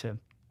us to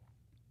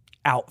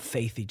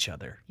out-faith each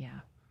other, Yeah.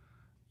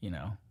 you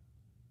know,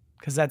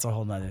 because that's a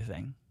whole nother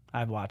thing.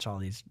 I've watched all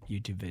these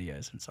YouTube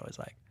videos, and it's always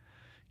like,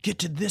 get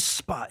to this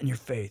spot in your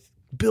faith,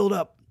 build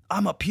up.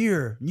 I'm up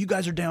here, and you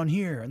guys are down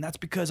here, and that's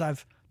because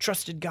I've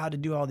trusted God to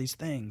do all these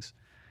things.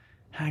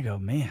 And I go,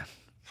 man,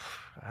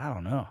 I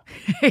don't know.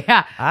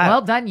 Yeah.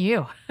 Well done,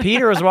 you.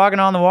 Peter was walking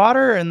on the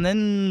water, and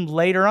then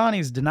later on,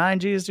 he's denying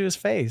Jesus to his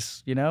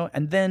face, you know?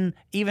 And then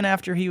even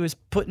after he was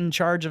put in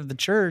charge of the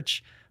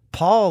church,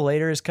 Paul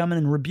later is coming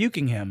and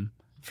rebuking him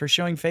for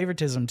showing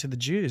favoritism to the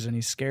Jews, and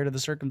he's scared of the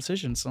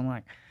circumcision. So I'm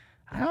like,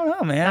 I don't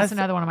know, man. That's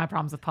another one of my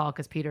problems with Paul,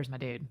 because Peter's my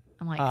dude.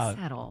 I'm like,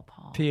 settle,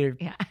 Paul. Peter.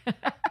 Yeah.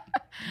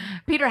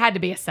 Peter had to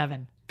be a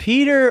 7.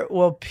 Peter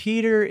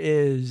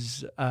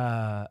is,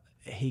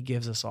 he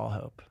gives us all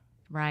hope.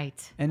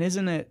 Right. And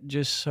isn't it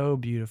just so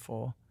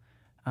beautiful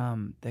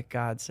that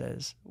God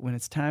says, when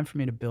it's time for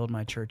me to build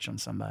my church on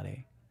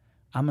somebody,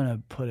 I'm going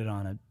to put it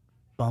on a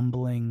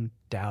bumbling,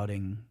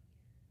 doubting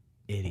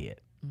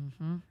idiot.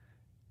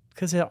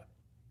 Because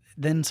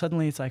then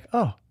suddenly it's like,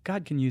 oh,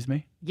 God can use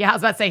me. Yeah, I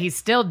was about to say, he's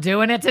still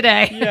doing it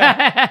today.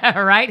 Yeah.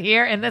 Right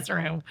here in this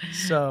room.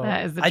 So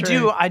That is the I truth.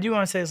 do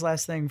want to say this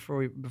last thing before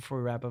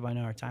we wrap up. I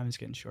know our time is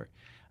getting short.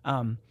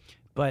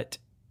 But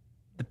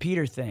the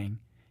Peter thing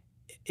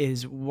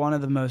is one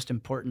of the most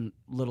important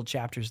little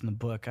chapters in the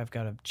book. I've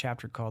got a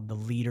chapter called The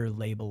Leader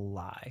Label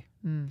Lie.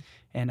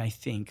 And I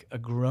think a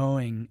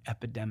growing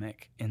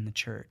epidemic in the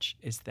church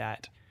is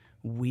that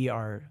we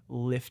are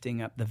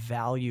lifting up the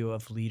value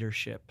of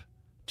leadership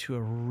to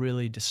a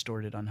really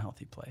distorted,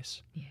 unhealthy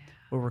place. Yeah.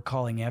 Where we're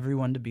calling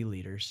everyone to be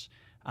leaders.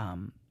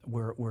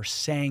 We're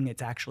saying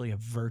it's actually a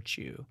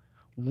virtue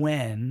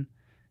when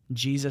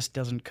Jesus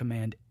doesn't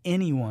command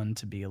anyone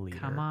to be a leader.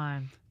 Come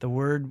on. The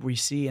word we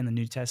see in the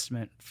New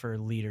Testament for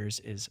leaders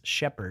is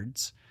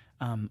shepherds.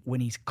 When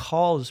he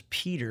calls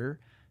Peter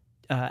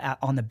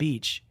on the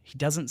beach, he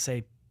doesn't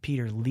say,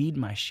 Peter, lead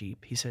my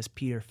sheep. He says,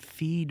 Peter,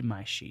 feed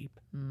my sheep,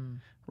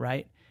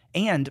 right?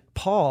 And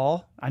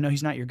Paul, I know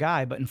he's not your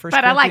guy, but in 1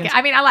 Corinthians... But I like it.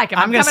 I mean, I like him.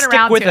 I'm going to coming stick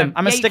around with to him.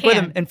 I'm going to stick with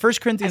him. In 1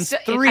 Corinthians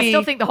 3... I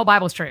still think the whole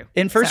Bible's true.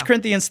 In 1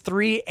 Corinthians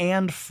 3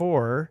 and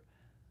 4,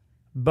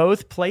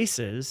 both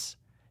places,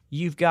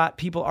 you've got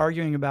people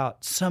arguing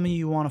about, some of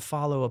you want to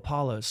follow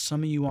Apollos,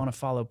 some of you want to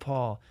follow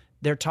Paul.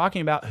 They're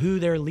talking about who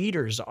their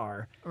leaders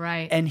are.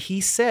 Right. And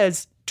he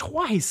says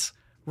twice,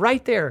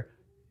 right there,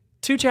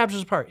 2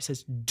 chapters apart, he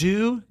says,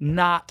 do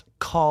not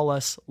call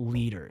us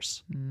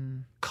leaders.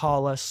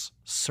 Call us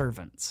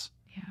servants.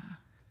 Yeah.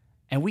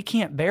 And we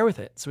can't bear with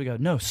it. So we go,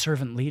 no,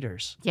 servant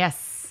leaders.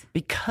 Yes.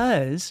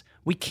 Because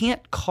we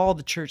can't call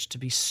the church to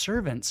be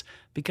servants,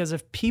 because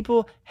if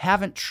people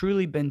haven't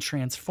truly been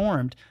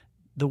transformed,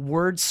 the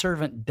word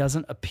servant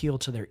doesn't appeal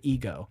to their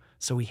ego.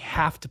 So we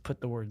have to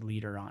put the word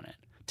leader on it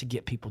to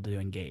get people to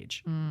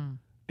engage,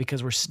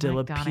 because we're still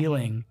Mike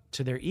appealing Donahue.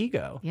 to their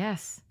ego.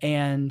 Yes.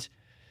 And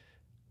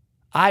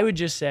I would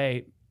just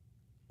say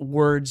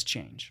words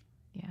change.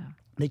 Yeah.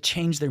 They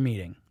change their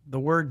meaning. The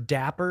word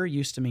dapper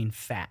used to mean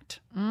fat.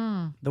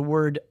 The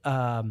word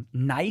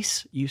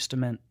nice used to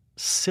mean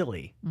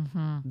silly.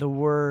 The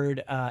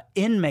word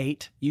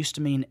inmate used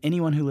to mean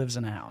anyone who lives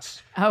in a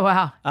house. Oh,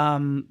 wow.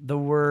 The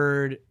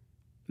word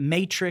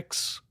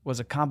matrix was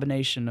a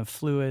combination of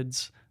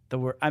fluids. The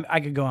word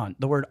I could go on.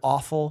 The word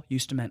awful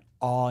used to mean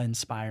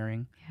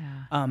awe-inspiring.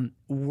 Yeah.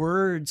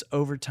 Words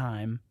over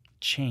time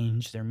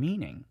change their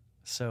meaning.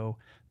 So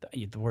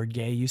the word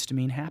gay used to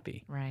mean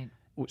happy. Right.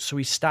 So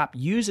we stop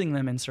using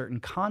them in certain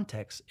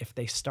contexts if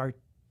they start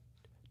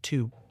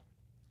to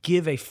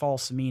give a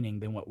false meaning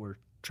than what we're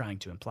trying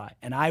to imply.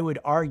 And I would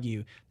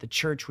argue the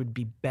church would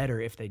be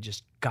better if they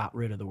just got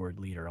rid of the word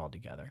leader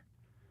altogether.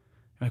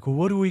 Like, well,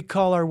 what do we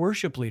call our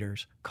worship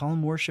leaders? Call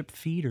them worship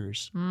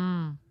feeders.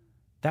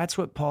 That's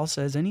what Paul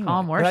says anyway.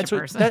 Call them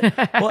worshipers.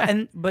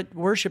 But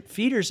worship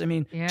feeders, I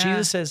mean, Yeah.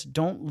 Jesus says,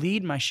 don't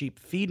lead my sheep,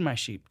 feed my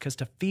sheep. Because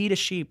to feed a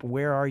sheep,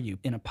 where are you?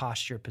 In a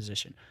posture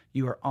position.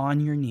 You are on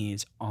your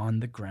knees,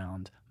 on the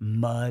ground,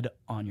 mud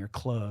on your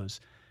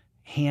clothes,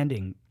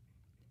 handing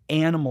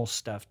animal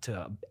stuff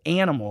to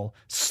animal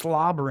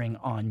slobbering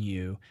on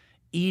you,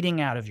 eating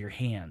out of your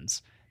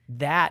hands.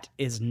 That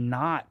is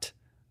not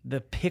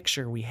the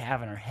picture we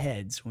have in our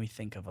heads when we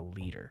think of a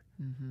leader.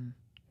 Mm-hmm.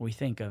 We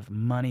think of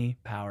money,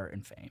 power,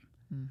 and fame.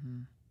 Mm-hmm.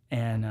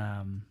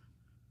 And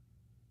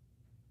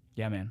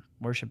yeah, man,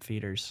 worship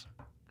feeders.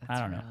 That's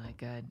I don't know. Really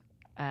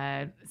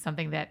good.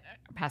 Something that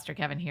Pastor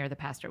Kevin here, the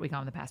pastor, we call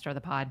him the pastor of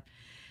the pod,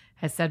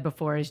 has said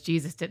before is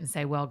Jesus didn't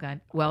say, well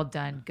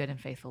done, good and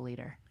faithful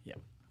leader. Yep.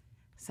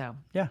 So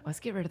yeah,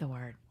 let's get rid of the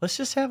word. Let's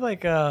just have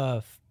like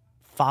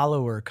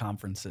follower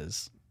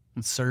conferences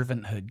and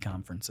servanthood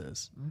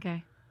conferences.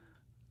 Okay.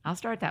 I'll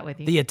start that with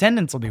you. The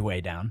attendance will be way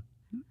down,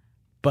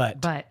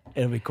 but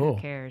it'll be cool.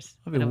 Who cares?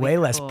 It'll be way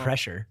less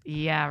pressure.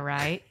 Yeah,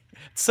 right?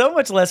 So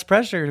much less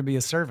pressure to be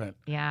a servant.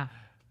 Yeah.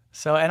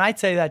 So, and I'd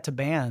say that to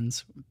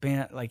bands,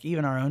 like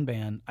even our own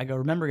band, I go,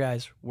 remember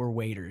guys, we're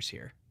waiters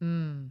here.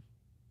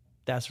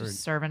 That's where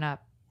serving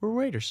up. We're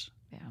waiters.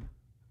 Yeah.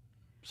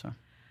 So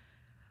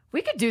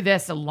we could do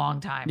this a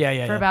long time.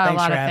 Yeah. For about Thanks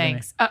a lot of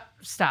things.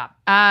 Stop.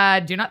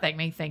 Do not thank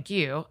me. Thank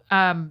you.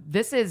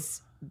 This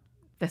is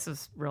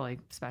really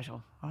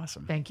special.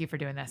 Awesome. Thank you for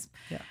doing this.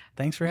 Yeah.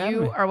 Thanks for having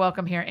me. You are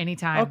welcome here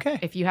anytime. Okay.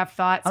 If you have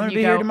thoughts, I'm going to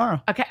be here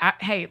tomorrow. Okay.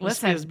 Hey,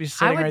 listen,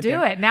 I would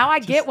do it. Now I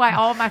get why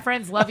all of my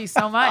friends love you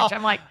so much.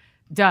 I'm like,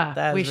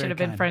 duh, we should have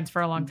been friends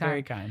for a long time.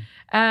 Very kind.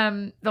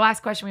 The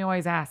last question we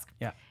always ask.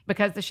 Yeah.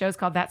 Because the show's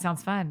called That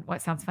Sounds Fun.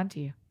 What sounds fun to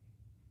you?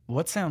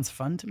 What sounds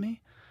fun to me?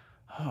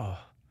 I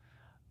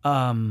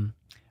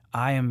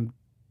am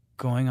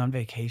going on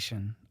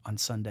vacation on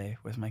Sunday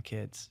with my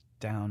kids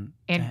down.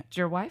 And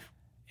your wife?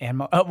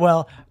 And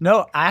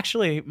no,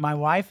 actually, my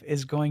wife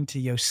is going to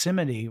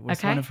Yosemite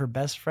with one of her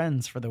best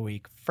friends for the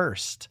week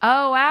first.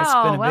 Oh, wow. It's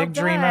been a big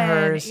dream of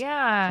hers.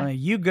 Yeah. So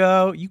you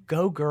go,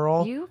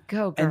 girl. You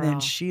go, girl. And then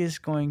she is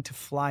going to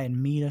fly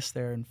and meet us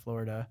there in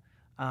Florida.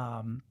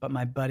 But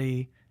my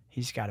buddy,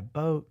 he's got a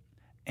boat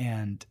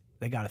and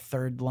they got a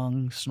third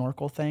lung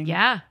snorkel thing.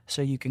 Yeah.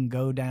 So you can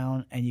go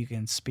down and you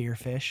can spear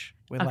fish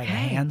with like a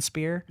hand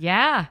spear.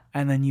 Yeah.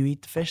 And then you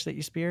eat the fish that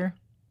you spear.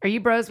 Are you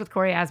bros with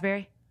Corey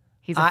Asbury?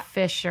 He's a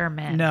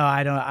fisherman. No,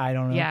 I don't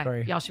know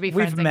Corey. Y'all should be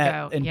friends. We've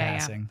met in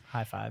passing. Yeah.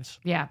 High fives.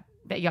 Yeah.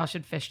 That y'all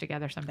should fish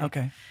together someday.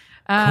 Okay.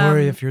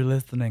 Corey, if you're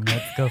listening,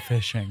 let's go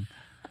fishing.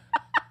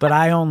 But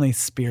I only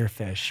spear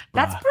fish. Bruh.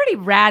 That's pretty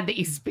rad that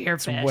you spear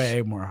fish. It's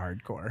way more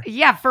hardcore.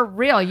 Yeah, for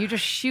real. You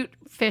just shoot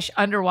fish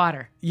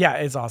underwater. Yeah,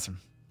 it's awesome.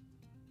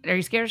 Are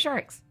you scared of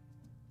sharks?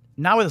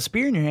 Not with a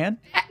spear in your hand.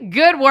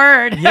 Good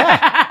word.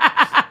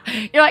 Yeah.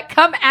 You're like,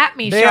 come at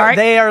me, shark.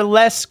 They are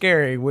less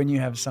scary when you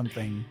have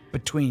something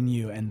between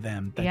you and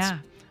them that's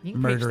you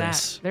can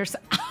murderous. There's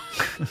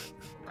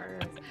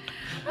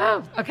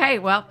Oh, okay.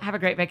 Well, have a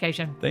great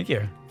vacation. Thank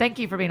you. Thank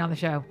you for being on the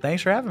show.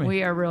 Thanks for having me.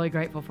 We are really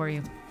grateful for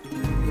you.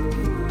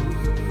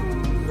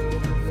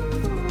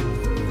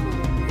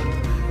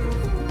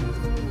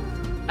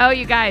 Oh,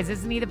 you guys,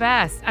 isn't he the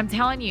best? I'm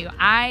telling you,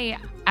 I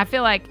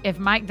feel like if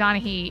Mike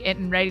Donahue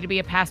isn't ready to be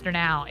a pastor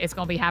now, it's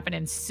going to be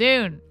happening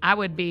soon. I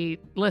would be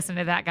listening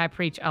to that guy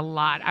preach a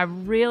lot. I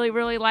really,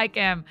 really like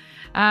him.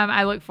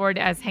 I look forward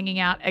to us hanging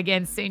out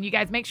again soon. You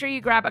guys, make sure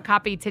you grab a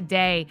copy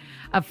today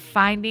of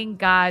Finding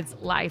God's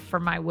Life for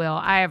My Will.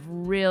 I have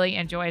really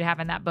enjoyed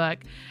having that book.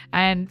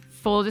 And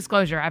full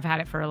disclosure, I've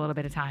had it for a little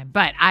bit of time,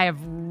 but I have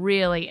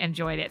really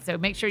enjoyed it. So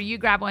make sure you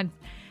grab one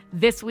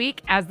this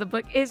week as the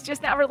book is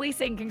just now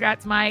releasing.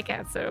 Congrats, Mike.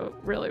 That's so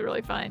really,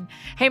 really fun.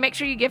 Hey, make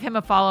sure you give him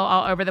a follow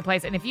all over the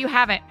place. And if you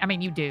haven't, I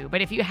mean, you do, but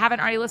if you haven't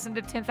already listened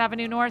to 10th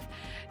Avenue North,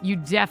 you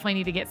definitely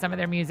need to get some of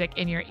their music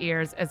in your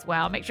ears as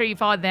well. Make sure you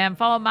follow them.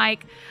 Follow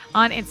Mike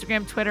on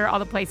Instagram, Twitter, all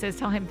the places.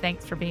 Tell him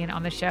thanks for being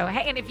on the show.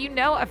 Hey, and if you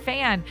know a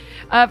fan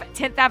of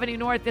 10th Avenue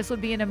North, this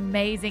would be an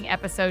amazing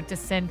episode to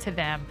send to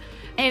them.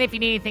 And if you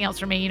need anything else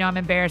from me, you know I'm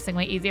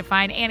embarrassingly easy to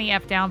find. Annie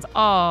F. Downs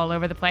all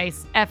over the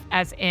place. F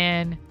as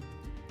in...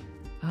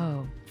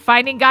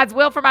 Finding God's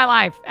Will for My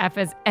Life. F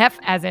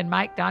as in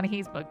Mike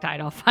Donahue's book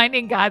title.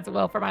 Finding God's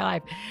Will for My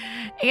Life.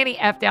 Annie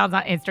F. Downs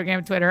on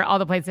Instagram, Twitter, all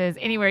the places.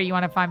 Anywhere you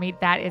want to find me,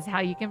 that is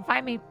how you can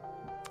find me.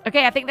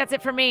 Okay, I think that's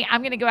it for me.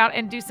 I'm going to go out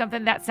and do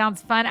something that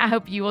sounds fun. I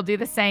hope you will do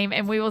the same.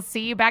 And we will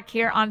see you back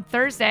here on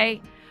Thursday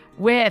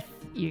with,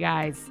 you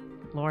guys,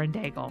 Lauren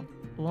Daigle.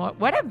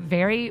 What a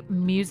very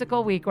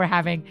musical week we're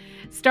having.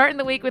 Starting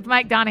the week with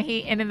Mike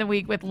Donahue, ending the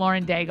week with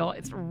Lauren Daigle.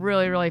 It's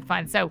really, really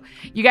fun. So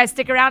you guys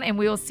stick around and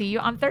we will see you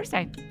on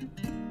Thursday.